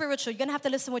more spiritual. You're going to have to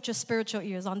listen with your spiritual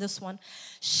ears on this one.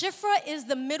 Shifra is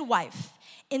the midwife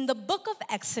in the book of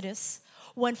Exodus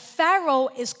when Pharaoh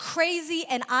is crazy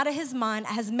and out of his mind,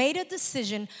 has made a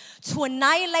decision to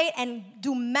annihilate and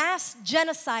do mass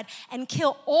genocide and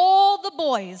kill all the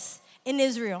boys in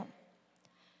Israel.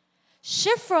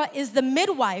 Shifra is the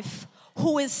midwife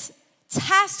who is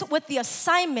tasked with the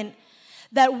assignment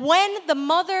that when the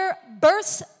mother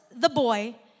births the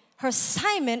boy, her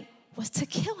assignment was to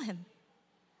kill him.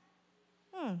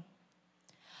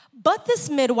 But this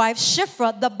midwife,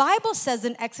 Shifra, the Bible says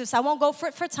in Exodus, I won't go for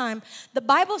it for time, the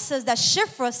Bible says that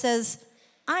Shifra says,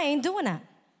 I ain't doing that.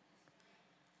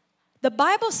 The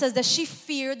Bible says that she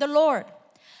feared the Lord.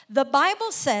 The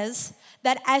Bible says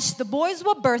that as the boys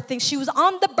were birthing, she was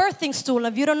on the birthing stool.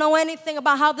 If you don't know anything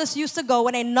about how this used to go,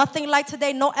 it ain't nothing like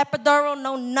today, no epidural,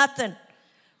 no nothing.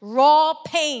 Raw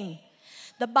pain.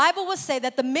 The Bible will say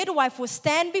that the midwife will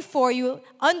stand before you,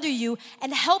 under you,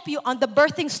 and help you on the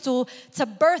birthing stool to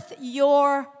birth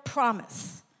your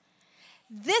promise.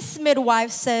 This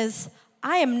midwife says,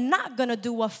 I am not going to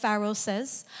do what Pharaoh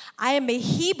says. I am a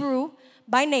Hebrew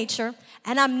by nature,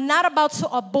 and I'm not about to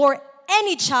abort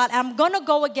any child. I'm going to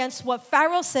go against what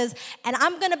Pharaoh says, and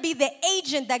I'm going to be the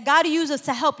agent that God uses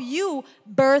to help you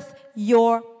birth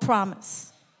your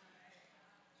promise.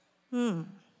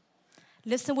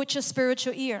 Listen with your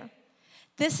spiritual ear.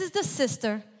 This is the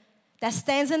sister that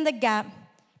stands in the gap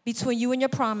between you and your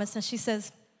promise. And she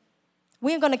says,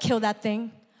 we ain't going to kill that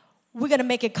thing. we're going to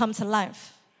make it come to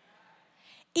life.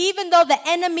 Even though the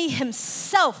enemy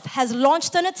himself has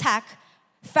launched an attack,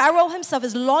 Pharaoh himself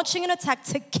is launching an attack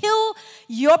to kill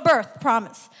your birth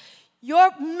promise, your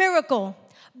miracle.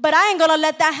 But I ain't going to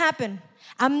let that happen.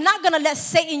 I'm not going to let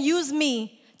Satan use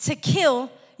me to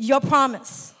kill your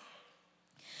promise.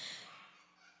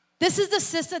 This is the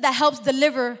sister that helps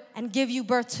deliver and give you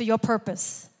birth to your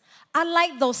purpose. I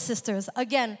like those sisters,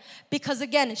 again, because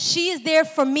again, she is there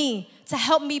for me to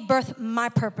help me birth my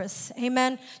purpose.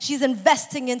 Amen. She's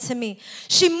investing into me.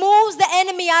 She moves the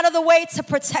enemy out of the way to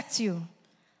protect you.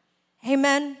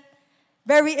 Amen.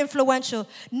 Very influential.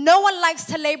 No one likes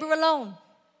to labor alone.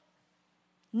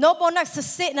 No one likes to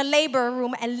sit in a labor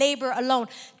room and labor alone.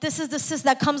 This is the sister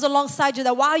that comes alongside you,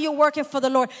 that while you're working for the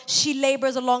Lord, she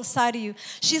labors alongside of you.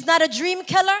 She's not a dream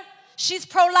killer. She's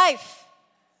pro-life.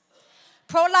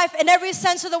 Pro-life in every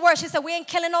sense of the word. She said, we ain't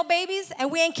killing no babies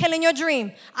and we ain't killing your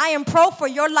dream. I am pro for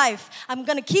your life. I'm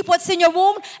going to keep what's in your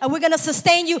womb and we're going to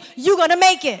sustain you. You're going to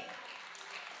make it.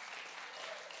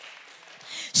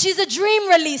 She's a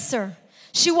dream releaser.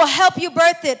 She will help you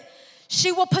birth it.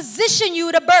 She will position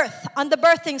you to birth on the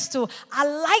birthing stool. I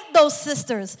like those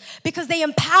sisters because they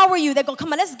empower you. They go,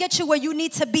 come on, let's get you where you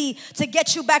need to be to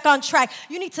get you back on track.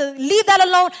 You need to leave that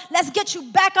alone. Let's get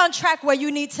you back on track where you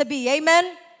need to be.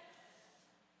 Amen?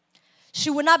 She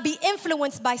will not be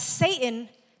influenced by Satan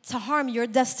to harm your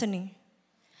destiny.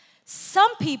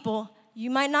 Some people, you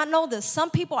might not know this,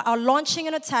 some people are launching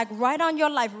an attack right on your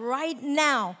life right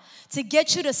now to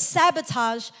get you to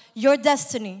sabotage your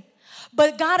destiny.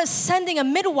 But God is sending a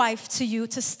midwife to you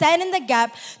to stand in the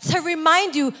gap to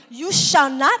remind you, you shall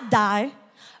not die,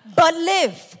 but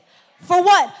live. For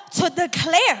what? To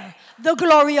declare the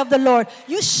glory of the Lord.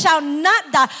 You shall not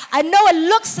die. I know it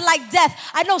looks like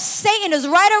death. I know Satan is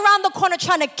right around the corner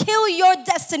trying to kill your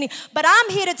destiny. But I'm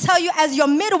here to tell you, as your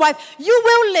midwife, you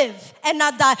will live and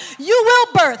not die. You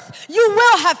will birth. You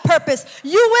will have purpose.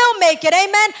 You will make it.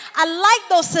 Amen. I like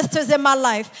those sisters in my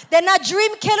life. They're not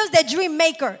dream killers, they're dream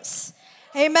makers.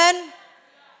 Amen.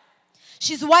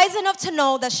 She's wise enough to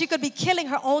know that she could be killing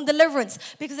her own deliverance.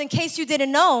 Because in case you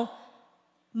didn't know,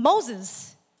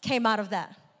 Moses came out of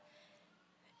that.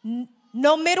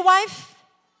 No midwife,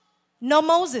 no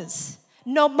Moses.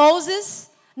 No Moses,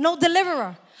 no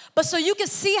deliverer. But so you can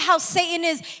see how Satan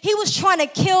is. He was trying to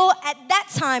kill at that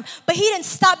time, but he didn't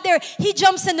stop there. He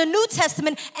jumps in the New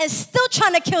Testament and still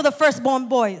trying to kill the firstborn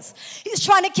boys. He's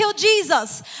trying to kill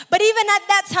Jesus. But even at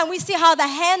that time, we see how the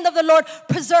hand of the Lord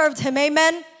preserved him.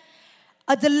 Amen?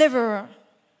 A deliverer.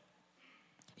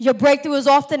 Your breakthrough is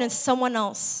often in someone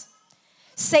else.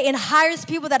 Satan hires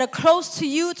people that are close to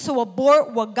you to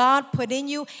abort what God put in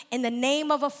you in the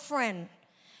name of a friend.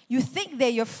 You think they're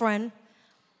your friend,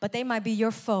 but they might be your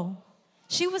foe.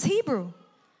 She was Hebrew.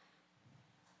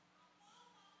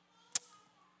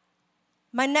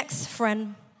 My next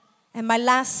friend and my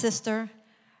last sister,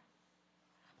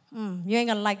 you ain't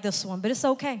gonna like this one, but it's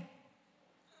okay.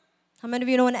 How many of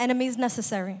you know an enemy is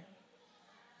necessary?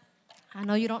 I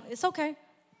know you don't, it's okay.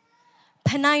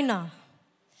 Peninnah.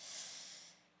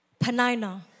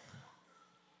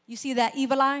 You see that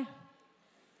evil eye?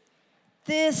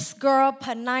 This girl,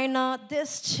 Peninnah,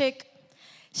 this chick,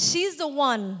 she's the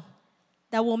one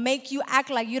that will make you act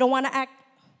like you don't want to act.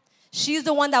 She's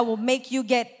the one that will make you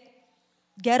get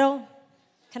ghetto.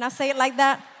 Can I say it like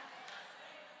that?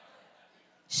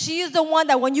 She is the one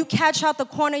that when you catch out the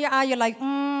corner of your eye, you're like,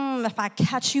 if I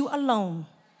catch you alone.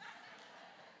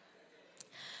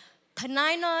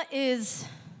 Peninnah is,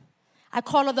 I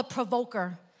call her the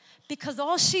provoker, because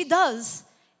all she does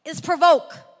is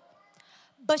provoke.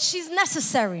 But she's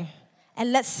necessary.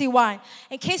 And let's see why.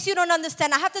 In case you don't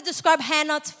understand, I have to describe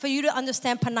Hannah for you to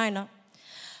understand Peninnah.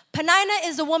 Peninnah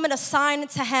is a woman assigned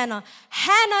to Hannah.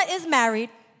 Hannah is married,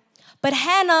 but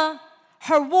Hannah,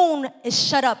 her womb is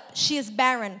shut up. She is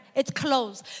barren. It's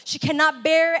closed. She cannot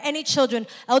bear any children.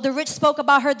 Elder Rich spoke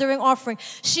about her during offering.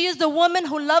 She is the woman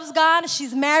who loves God.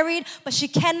 She's married, but she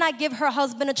cannot give her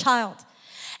husband a child.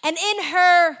 And in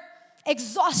her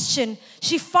exhaustion,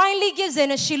 she finally gives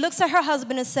in and she looks at her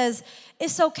husband and says,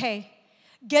 it's okay.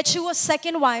 Get you a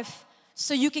second wife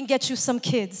so you can get you some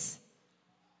kids.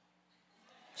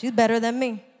 She's better than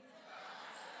me.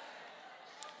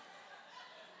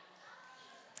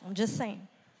 I'm just saying.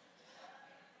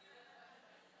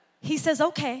 He says,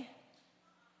 okay.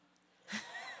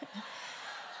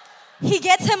 He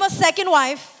gets him a second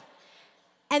wife.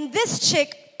 And this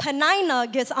chick, Peninnah,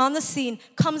 gets on the scene,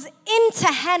 comes into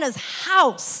Hannah's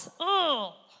house.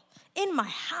 In my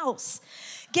house.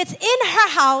 Gets in her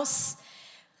house,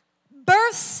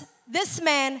 births this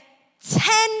man 10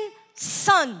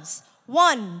 sons.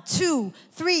 1, 2,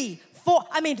 3,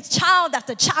 child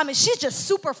after child. I mean, she's just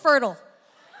super fertile.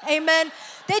 Amen.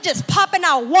 They just popping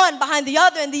out one behind the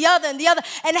other and the other and the other.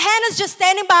 And Hannah's just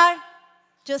standing by,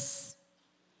 just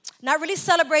not really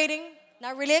celebrating,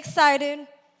 not really excited,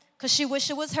 because she wished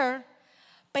it was her.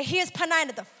 But here's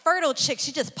Peninnah, the fertile chick.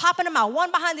 She's just popping them out,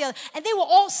 one behind the other. And they were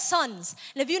all sons.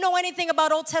 And if you know anything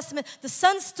about Old Testament, the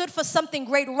sons stood for something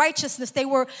great, righteousness. They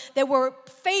were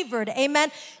favored,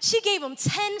 amen? She gave them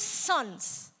 10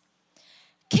 sons.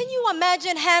 Can you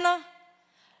imagine Hannah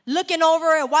looking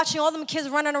over and watching all them kids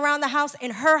running around the house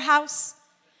in her house?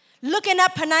 Looking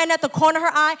at Peninnah at the corner of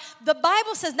her eye. The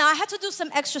Bible says, now I had to do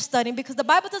some extra studying because the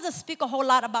Bible doesn't speak a whole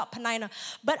lot about Peninnah.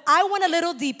 But I went a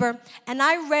little deeper and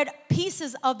I read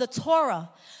pieces of the Torah.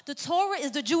 The Torah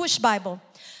is the Jewish Bible.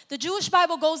 The Jewish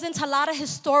Bible goes into a lot of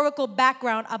historical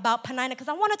background about Peninnah because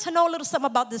I wanted to know a little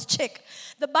something about this chick.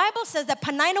 The Bible says that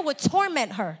Peninnah would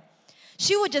torment her.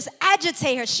 She would just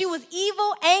agitate her. She was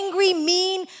evil, angry,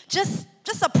 mean, just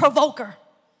a provoker.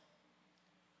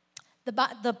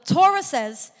 The Torah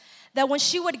says that when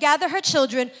she would gather her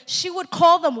children, she would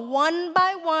call them one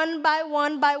by one by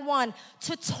one by one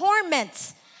to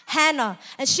torment Hannah.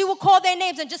 And she would call their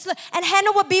names and and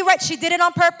Hannah would be right. She did it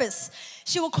on purpose.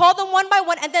 She would call them one by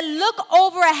one and then look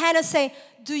over at Hannah and say,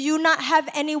 do you not have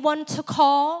anyone to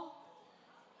call?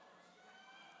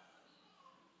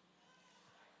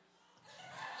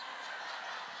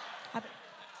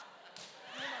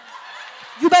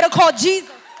 You better call Jesus.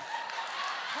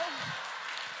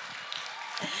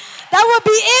 That would be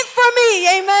it for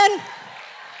me, amen.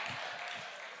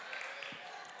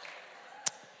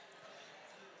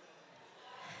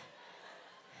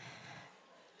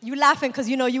 You laughing because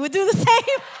you know you would do the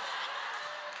same.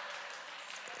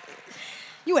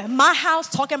 You at my house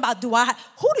talking about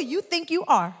who do you think you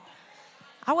are?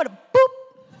 I would have boop.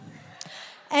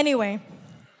 Anyway,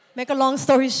 make a long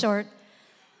story short.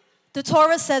 The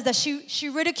Torah says that she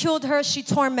ridiculed her, she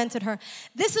tormented her.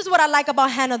 This is what I like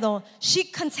about Hannah though. She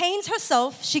contains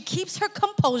herself, she keeps her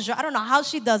composure. I don't know how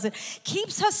she does it.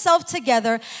 Keeps herself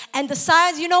together and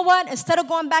decides, you know what? Instead of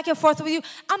going back and forth with you,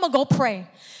 I'm going to go pray.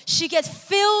 She gets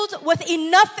filled with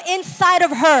enough inside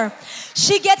of her.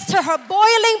 She gets to her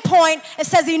boiling point and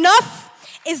says, enough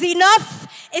is enough.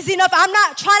 Is enough. I'm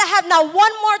not trying to have now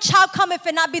one more child come if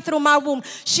it not be through my womb.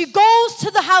 She goes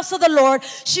to the house of the Lord.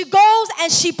 She goes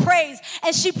and she prays.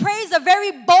 And she prays a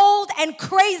very bold and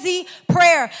crazy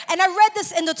prayer. And I read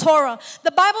this in the Torah.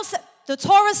 The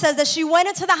Torah says that she went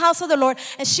into the house of the Lord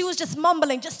and she was just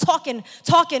mumbling, just talking.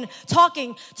 And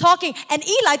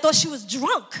Eli thought she was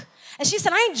drunk. And she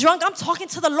said, I ain't drunk. I'm talking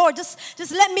to the Lord.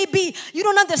 Just let me be. You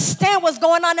don't understand what's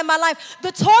going on in my life.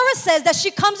 The Torah says that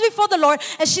she comes before the Lord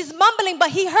and she's mumbling,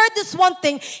 but he heard this one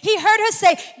thing. He heard her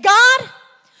say, God,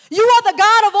 you are the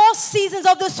God of all seasons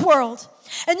of this world.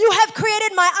 And you have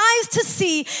created my eyes to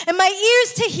see and my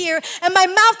ears to hear and my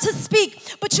mouth to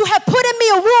speak. But you have put in me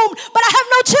a womb, but I have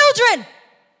no children.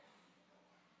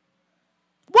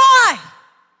 Why?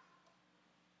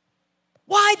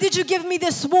 Why did you give me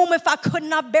this womb if I could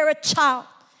not bear a child?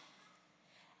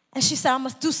 And she said, I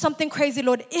must do something crazy,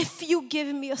 Lord. If you give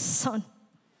me a son,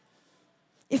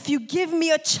 if you give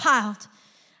me a child,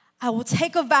 I will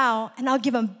take a vow and I'll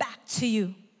give him back to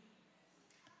you.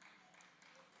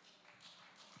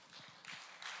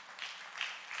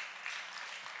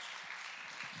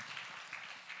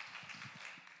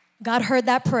 God heard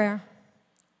that prayer.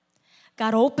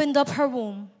 God opened up her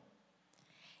womb,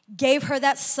 gave her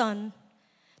that son.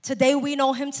 Today we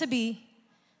know him to be,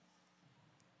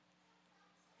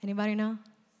 anybody know?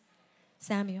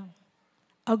 Samuel,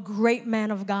 a great man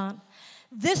of God.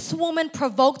 This woman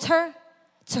provoked her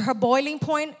to her boiling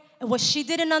point, and what she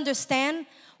didn't understand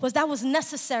was that was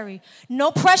necessary. No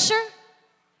pressure,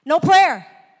 no prayer.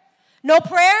 No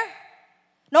prayer,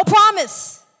 no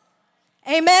promise.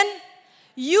 Amen?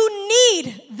 You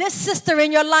need this sister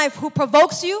in your life who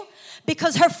provokes you,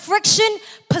 because her friction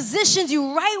positions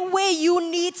you right where you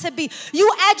need to be. You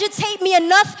agitate me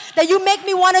enough that you make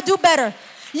me want to do better.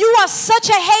 You are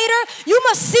such a hater. You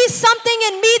must see something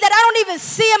in me that I don't even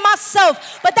see in myself.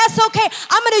 But that's okay.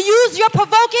 I'm going to use your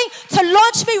provoking to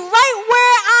launch me right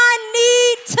where I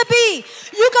need to be.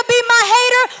 You could be my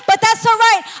hater, but that's all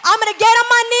right. I'm going to get on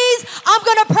my knees. I'm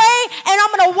going to pray, and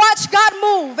I'm going to watch God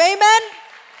move. Amen?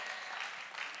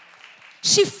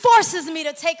 She forces me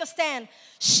to take a stand.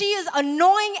 She is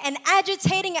annoying and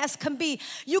agitating as can be.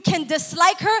 You can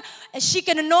dislike her and she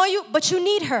can annoy you, but you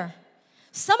need her.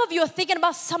 Some of you are thinking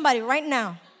about somebody right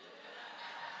now.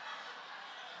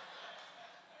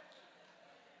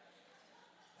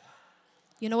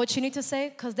 You know what you need to say?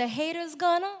 Because the hater's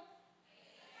gonna,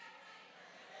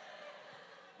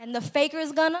 and the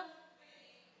faker's gonna.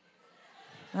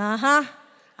 Uh-huh.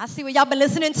 I see what y'all been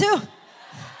listening to.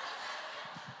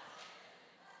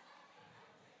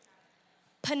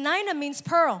 Penina means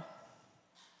pearl.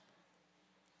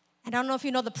 And I don't know if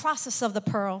you know the process of the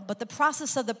pearl, but the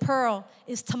process of the pearl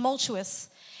is tumultuous.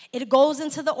 It goes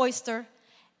into the oyster,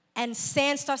 and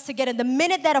sand starts to get in. The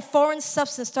minute that a foreign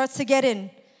substance starts to get in,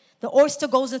 the oyster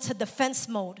goes into defense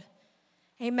mode.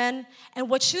 Amen. And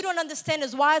what you don't understand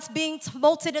is why it's being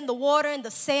tumulted in the water and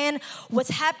the sand. What's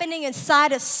happening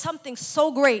inside is something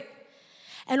so great.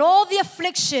 And all the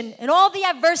affliction and all the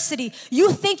adversity,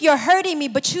 you think you're hurting me,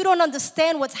 but you don't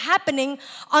understand what's happening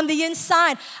on the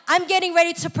inside. I'm getting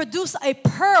ready to produce a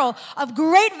pearl of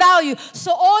great value.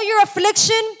 So all your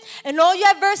affliction and all your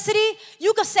adversity,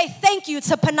 you can say thank you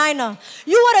to Penina.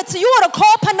 You ought to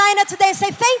call Penina today and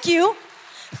say thank you.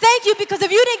 Thank you, because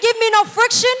if you didn't give me no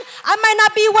friction, I might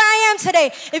not be where I am today.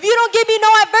 If you don't give me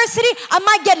no adversity, I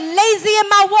might get lazy in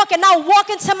my walk and not walk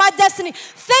into my destiny.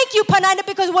 Thank you, Penina,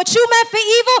 because what you meant for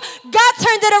evil, God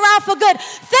turned it around for good.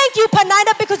 Thank you,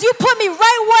 Penina, because you put me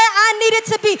right where I needed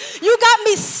to be. You got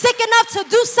me sick enough to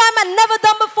do something I've never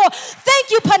done before.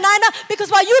 Thank you, Penina,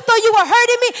 because while you thought you were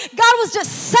hurting me, God was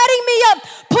just setting me up,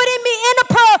 putting me in a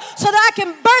pearl so that I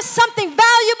can burst something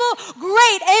valuable,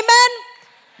 great. Amen?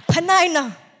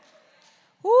 Penina.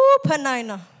 Ooh,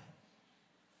 Penina.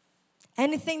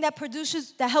 Anything that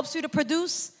helps you to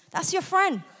produce, that's your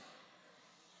friend.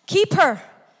 Keep her.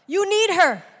 You need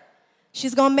her.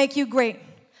 She's going to make you great.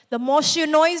 The more she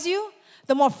annoys you,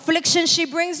 the more affliction she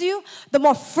brings you, the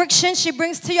more friction she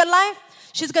brings to your life,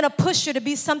 she's going to push you to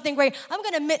be something great. I'm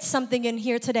going to admit something in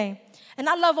here today. And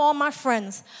I love all my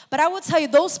friends. But I will tell you,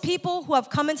 those people who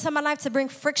have come into my life to bring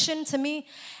friction to me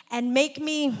and make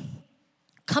me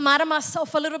come out of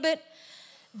myself a little bit,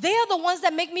 they're the ones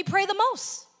that make me pray the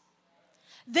most.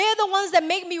 They're the ones that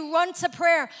make me run to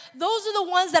prayer. Those are the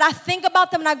ones that I think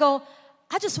about them and I go,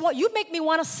 you make me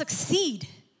want to succeed.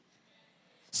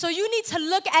 So you need to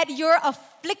look at your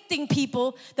afflicting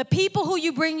people, the people who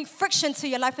you bring friction to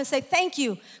your life, and say, thank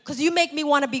you, because you make me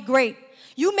want to be great.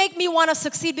 You make me want to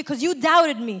succeed because you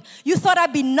doubted me. You thought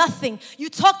I'd be nothing. You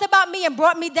talked about me and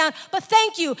brought me down. But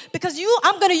thank you, because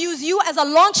I'm going to use you as a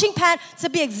launching pad to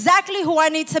be exactly who I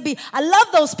need to be. I love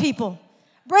those people.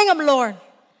 Bring them, Lord,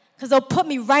 because they'll put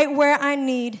me right where I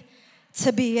need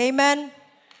to be. Amen.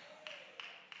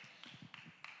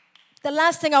 The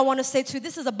last thing I want to say to you,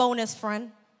 this is a bonus,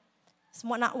 friend. It's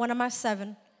not one of my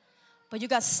 7. But you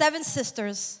got 7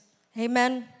 sisters.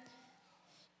 Amen.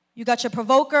 You got your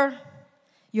provoker,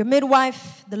 your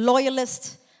midwife, the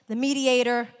loyalist, the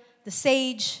mediator, the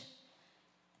sage,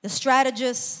 the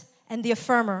strategist, and the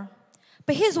affirmer.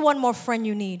 But here's one more friend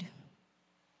you need.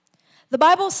 The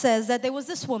Bible says that there was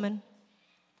this woman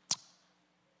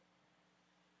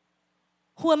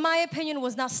who, in my opinion,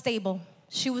 was not stable.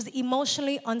 She was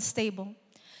emotionally unstable.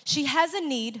 She has a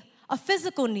need, a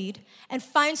physical need, and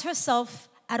finds herself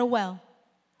at a well.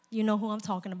 You know who I'm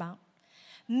talking about.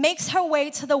 Makes her way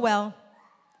to the well,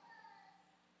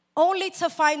 only to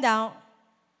find out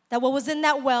that what was in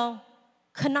that well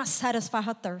could not satisfy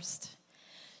her thirst.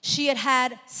 She had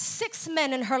had 6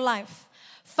 men in her life,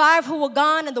 5 who were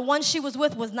gone, and the one she was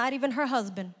with was not even her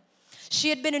husband. She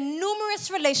had been in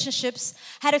numerous relationships,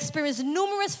 had experienced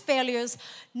numerous failures,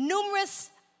 numerous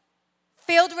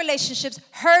failed relationships,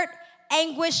 hurt,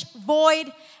 anguish,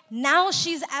 void. Now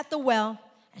she's at the well,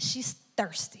 and she's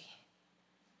thirsty.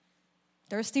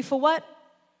 Thirsty for what?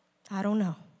 I don't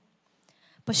know.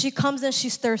 But she comes and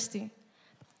she's thirsty.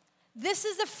 This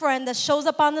is a friend that shows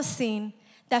up on the scene,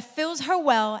 that fills her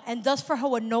well and does for her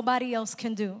what nobody else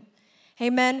can do.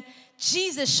 Amen.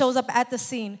 Jesus shows up at the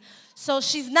scene. So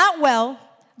she's not well,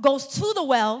 goes to the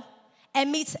well,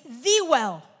 and meets the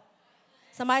well.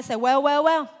 Somebody say,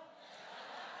 well.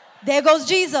 There goes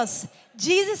Jesus.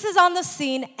 Jesus is on the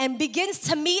scene and begins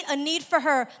to meet a need for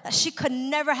her that she could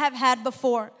never have had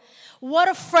before. What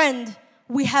a friend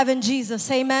we have in Jesus.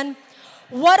 Amen.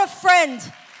 What a friend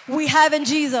we have in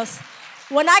Jesus.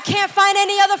 When I can't find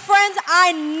any other friends,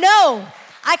 I know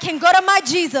I can go to my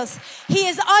Jesus. He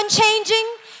is unchanging.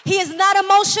 He is not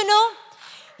emotional.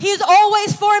 He is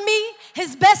always for me.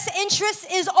 His best interest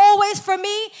is always for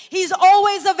me. He's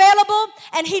always available,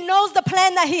 and he knows the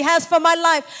plan that he has for my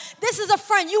life. This is a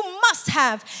friend you must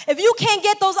have. If you can't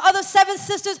get those other 7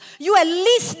 sisters, you at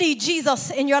least need Jesus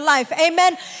in your life.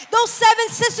 Amen. Those 7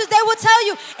 sisters, they will tell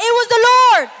you, it was the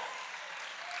Lord.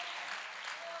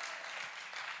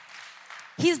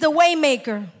 He's the way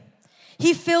maker.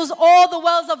 He fills all the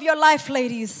wells of your life,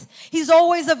 ladies. He's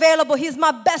always available. He's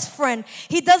my best friend.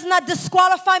 He does not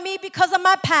disqualify me because of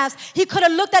my past. He could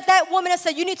have looked at that woman and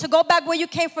said, you need to go back where you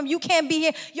came from. You can't be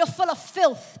here. You're full of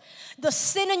filth. The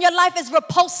sin in your life is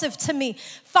repulsive to me.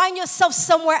 Find yourself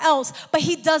somewhere else. But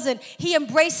he doesn't. He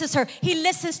embraces her. He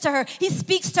listens to her. He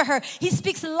speaks to her. He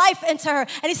speaks life into her.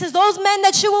 And he says, those men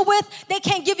that you were with, they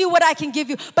can't give you what I can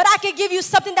give you. But I can give you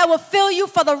something that will fill you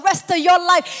for the rest of your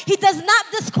life. He does not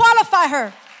disqualify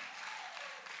her.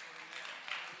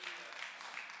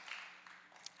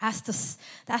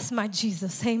 That's my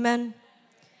Jesus. Amen.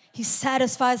 He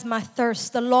satisfies my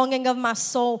thirst, the longing of my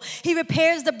soul. He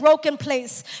repairs the broken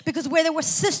place, because where there were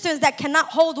cisterns that cannot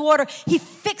hold water, he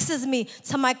fixes me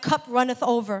till my cup runneth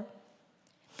over.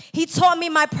 He taught me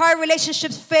my prior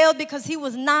relationships failed because he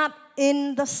was not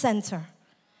in the center.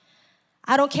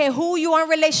 I don't care who you are in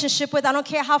relationship with. I don't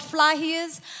care how fly he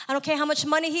is. I don't care how much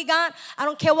money he got. I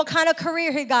don't care what kind of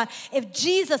career he got. If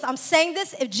Jesus, I'm saying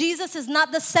this, if Jesus is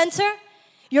not the center,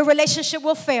 your relationship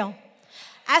will fail.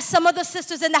 As some of the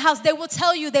sisters in the house, they will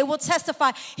tell you, they will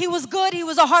testify. He was good. He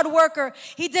was a hard worker.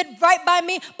 He did right by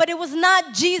me, but it was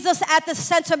not Jesus at the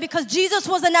center. Because Jesus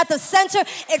wasn't at the center,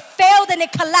 it failed and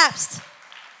it collapsed.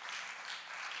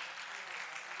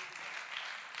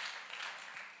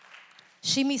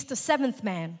 She meets the seventh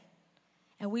man.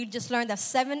 And we just learned that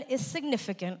 7 is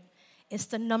significant. It's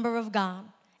the number of God.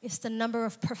 It's the number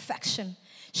of perfection.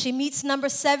 She meets number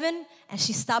 7 and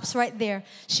she stops right there.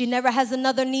 She never has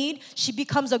another need. She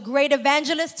becomes a great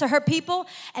evangelist to her people,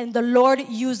 and the Lord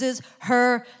uses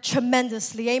her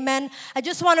tremendously. Amen. I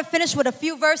just want to finish with a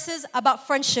few verses about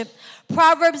friendship.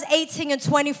 Proverbs 18 and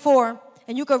 24.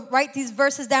 And you can write these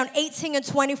verses down, 18 and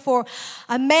 24.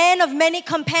 A man of many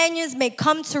companions may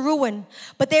come to ruin,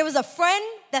 but there is a friend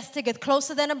that sticketh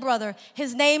closer than a brother.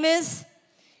 His name is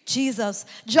Jesus.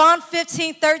 John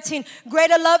 15, 13.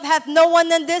 Greater love hath no one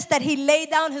than this, that he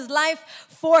laid down his life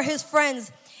for his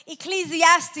friends.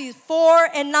 Ecclesiastes 4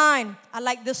 and 9. I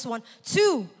like this one.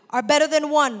 2 are better than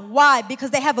 1. Why?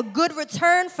 Because they have a good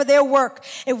return for their work.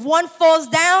 If one falls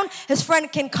down, his friend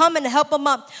can come and help him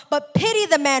up. But pity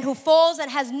the man who falls and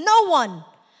has no one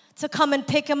to come and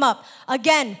pick him up.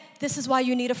 Again, this is why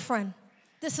you need a friend.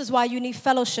 This is why you need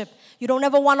fellowship. You don't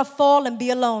ever want to fall and be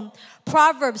alone.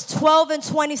 Proverbs 12 and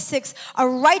 26. A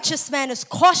righteous man is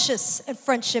cautious in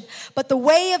friendship, but the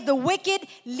way of the wicked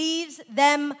leads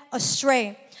them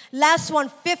astray. Last one,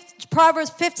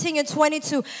 Proverbs 15 and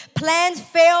 22. Plans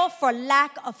fail for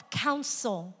lack of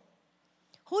counsel.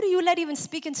 Who do you let even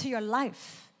speak into your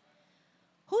life?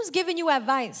 Who's giving you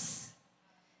advice?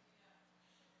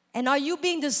 And are you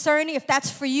being discerning if that's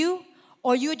for you,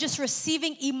 or you're just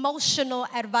receiving emotional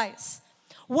advice?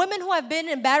 Women who have been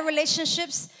in bad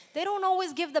relationships, they don't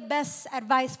always give the best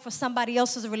advice for somebody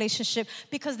else's relationship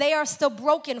because they are still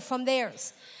broken from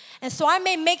theirs. And so I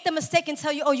may make the mistake and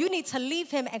tell you, oh, you need to leave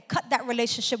him and cut that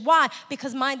relationship. Why?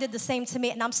 Because mine did the same to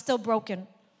me and I'm still broken.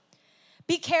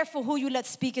 Be careful who you let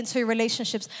speak into your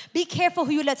relationships. Be careful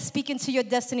who you let speak into your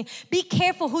destiny. Be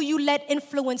careful who you let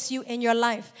influence you in your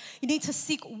life. You need to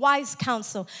seek wise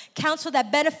counsel, counsel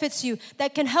that benefits you,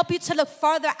 that can help you to look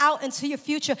farther out into your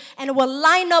future and will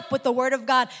line up with the Word of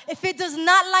God. If it does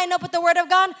not line up with the Word of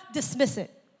God, dismiss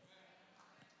it.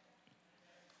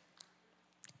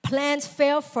 Plans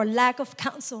fail for lack of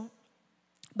counsel,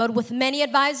 but with many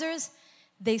advisors,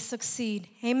 they succeed.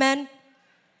 Amen.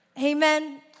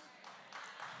 Amen.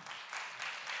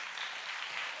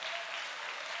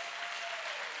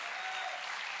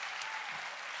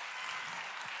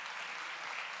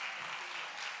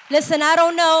 Listen, I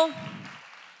don't know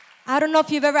if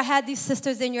you've ever had these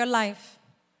sisters in your life,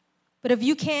 but if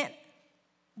you can't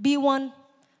be one,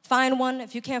 find one.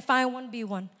 If you can't find one, be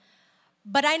one.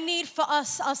 But I need for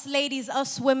us ladies,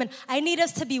 us women, I need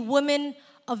us to be women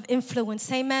of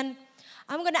influence. Amen.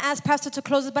 I'm going to ask Pastor to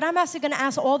close it, but I'm actually going to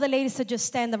ask all the ladies to just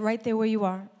stand up right there where you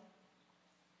are.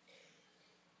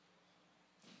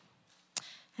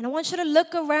 And I want you to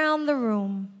look around the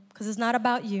room, because it's not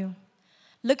about you.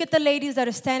 Look at the ladies that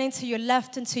are standing to your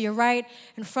left and to your right,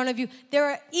 in front of you. There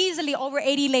are easily over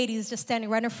 80 ladies just standing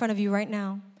right in front of you right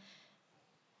now.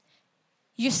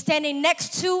 You're standing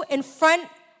next to, in front,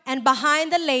 and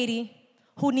behind the lady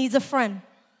who needs a friend.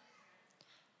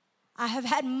 I have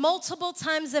had multiple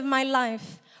times in my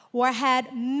life where I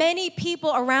had many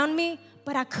people around me,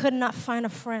 but I could not find a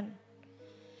friend.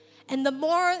 And the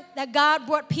more that God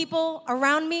brought people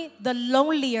around me, the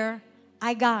lonelier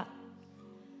I got.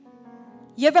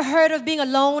 You ever heard of being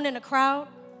alone in a crowd?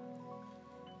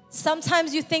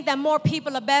 Sometimes you think that more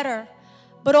people are better,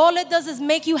 but all it does is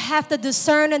make you have to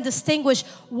discern and distinguish,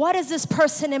 what is this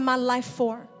person in my life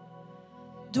for?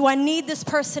 Do I need this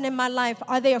person in my life?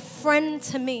 Are they a friend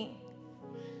to me?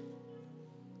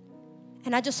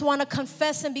 And I just want to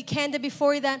confess and be candid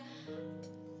before you that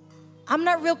I'm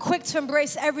not real quick to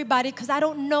embrace everybody because I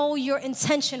don't know your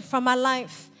intention for my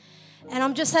life. And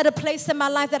I'm just at a place in my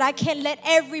life that I can't let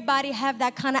everybody have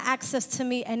that kind of access to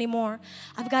me anymore.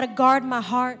 I've got to guard my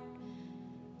heart.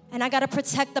 And I got to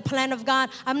protect the plan of God.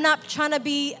 I'm not trying to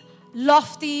be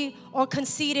lofty or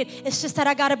conceited. It's just that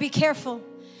I got to be careful.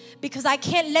 Because I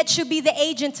can't let you be the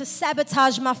agent to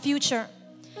sabotage my future.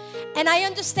 And I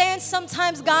understand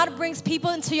sometimes God brings people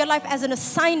into your life as an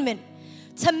assignment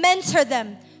to mentor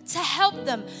them, to help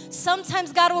them.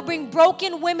 Sometimes God will bring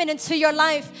broken women into your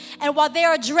life, and while they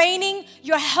are draining,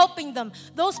 you're helping them.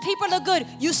 Those people are good.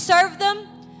 You serve them,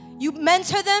 you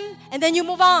mentor them, and then you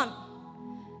move on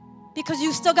because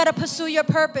you still got to pursue your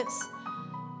purpose.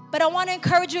 But I want to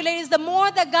encourage you, ladies, the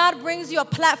more that God brings you a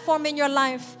platform in your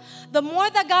life, the more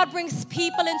that God brings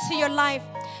people into your life,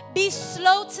 be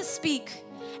slow to speak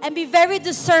and be very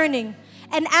discerning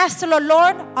and ask the Lord,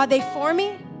 Lord, are they for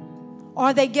me or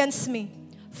are they against me?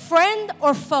 Friend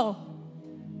or foe?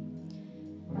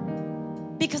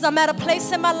 Because I'm at a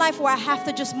place in my life where I have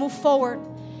to just move forward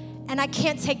and I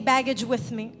can't take baggage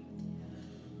with me.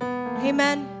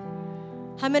 Amen.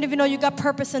 How many of you know you got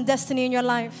purpose and destiny in your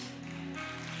life?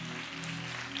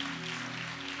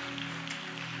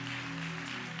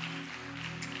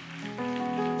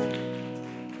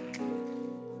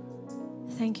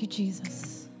 Thank you,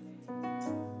 Jesus.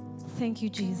 Thank you,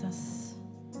 Jesus.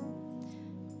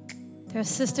 There are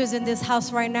sisters in this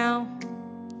house right now,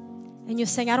 and you're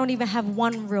saying, I don't even have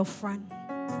one real friend.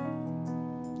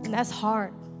 And that's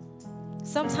hard.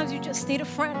 Sometimes you just need a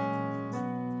friend.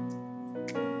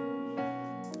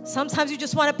 Sometimes you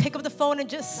just want to pick up the phone and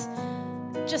just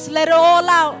let it all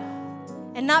out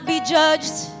and not be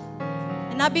judged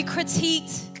and not be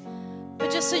critiqued,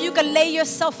 but just so you can lay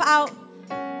yourself out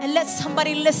and let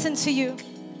somebody listen to you.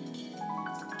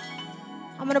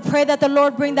 I'm going to pray that the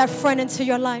Lord bring that friend into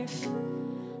your life.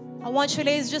 I want you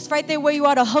ladies just right there where you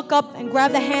are to hook up and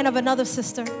grab the hand of another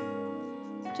sister.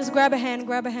 Just grab a hand,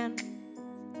 grab a hand,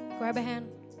 grab a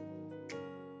hand.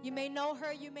 You may know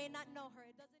her, you may not know her.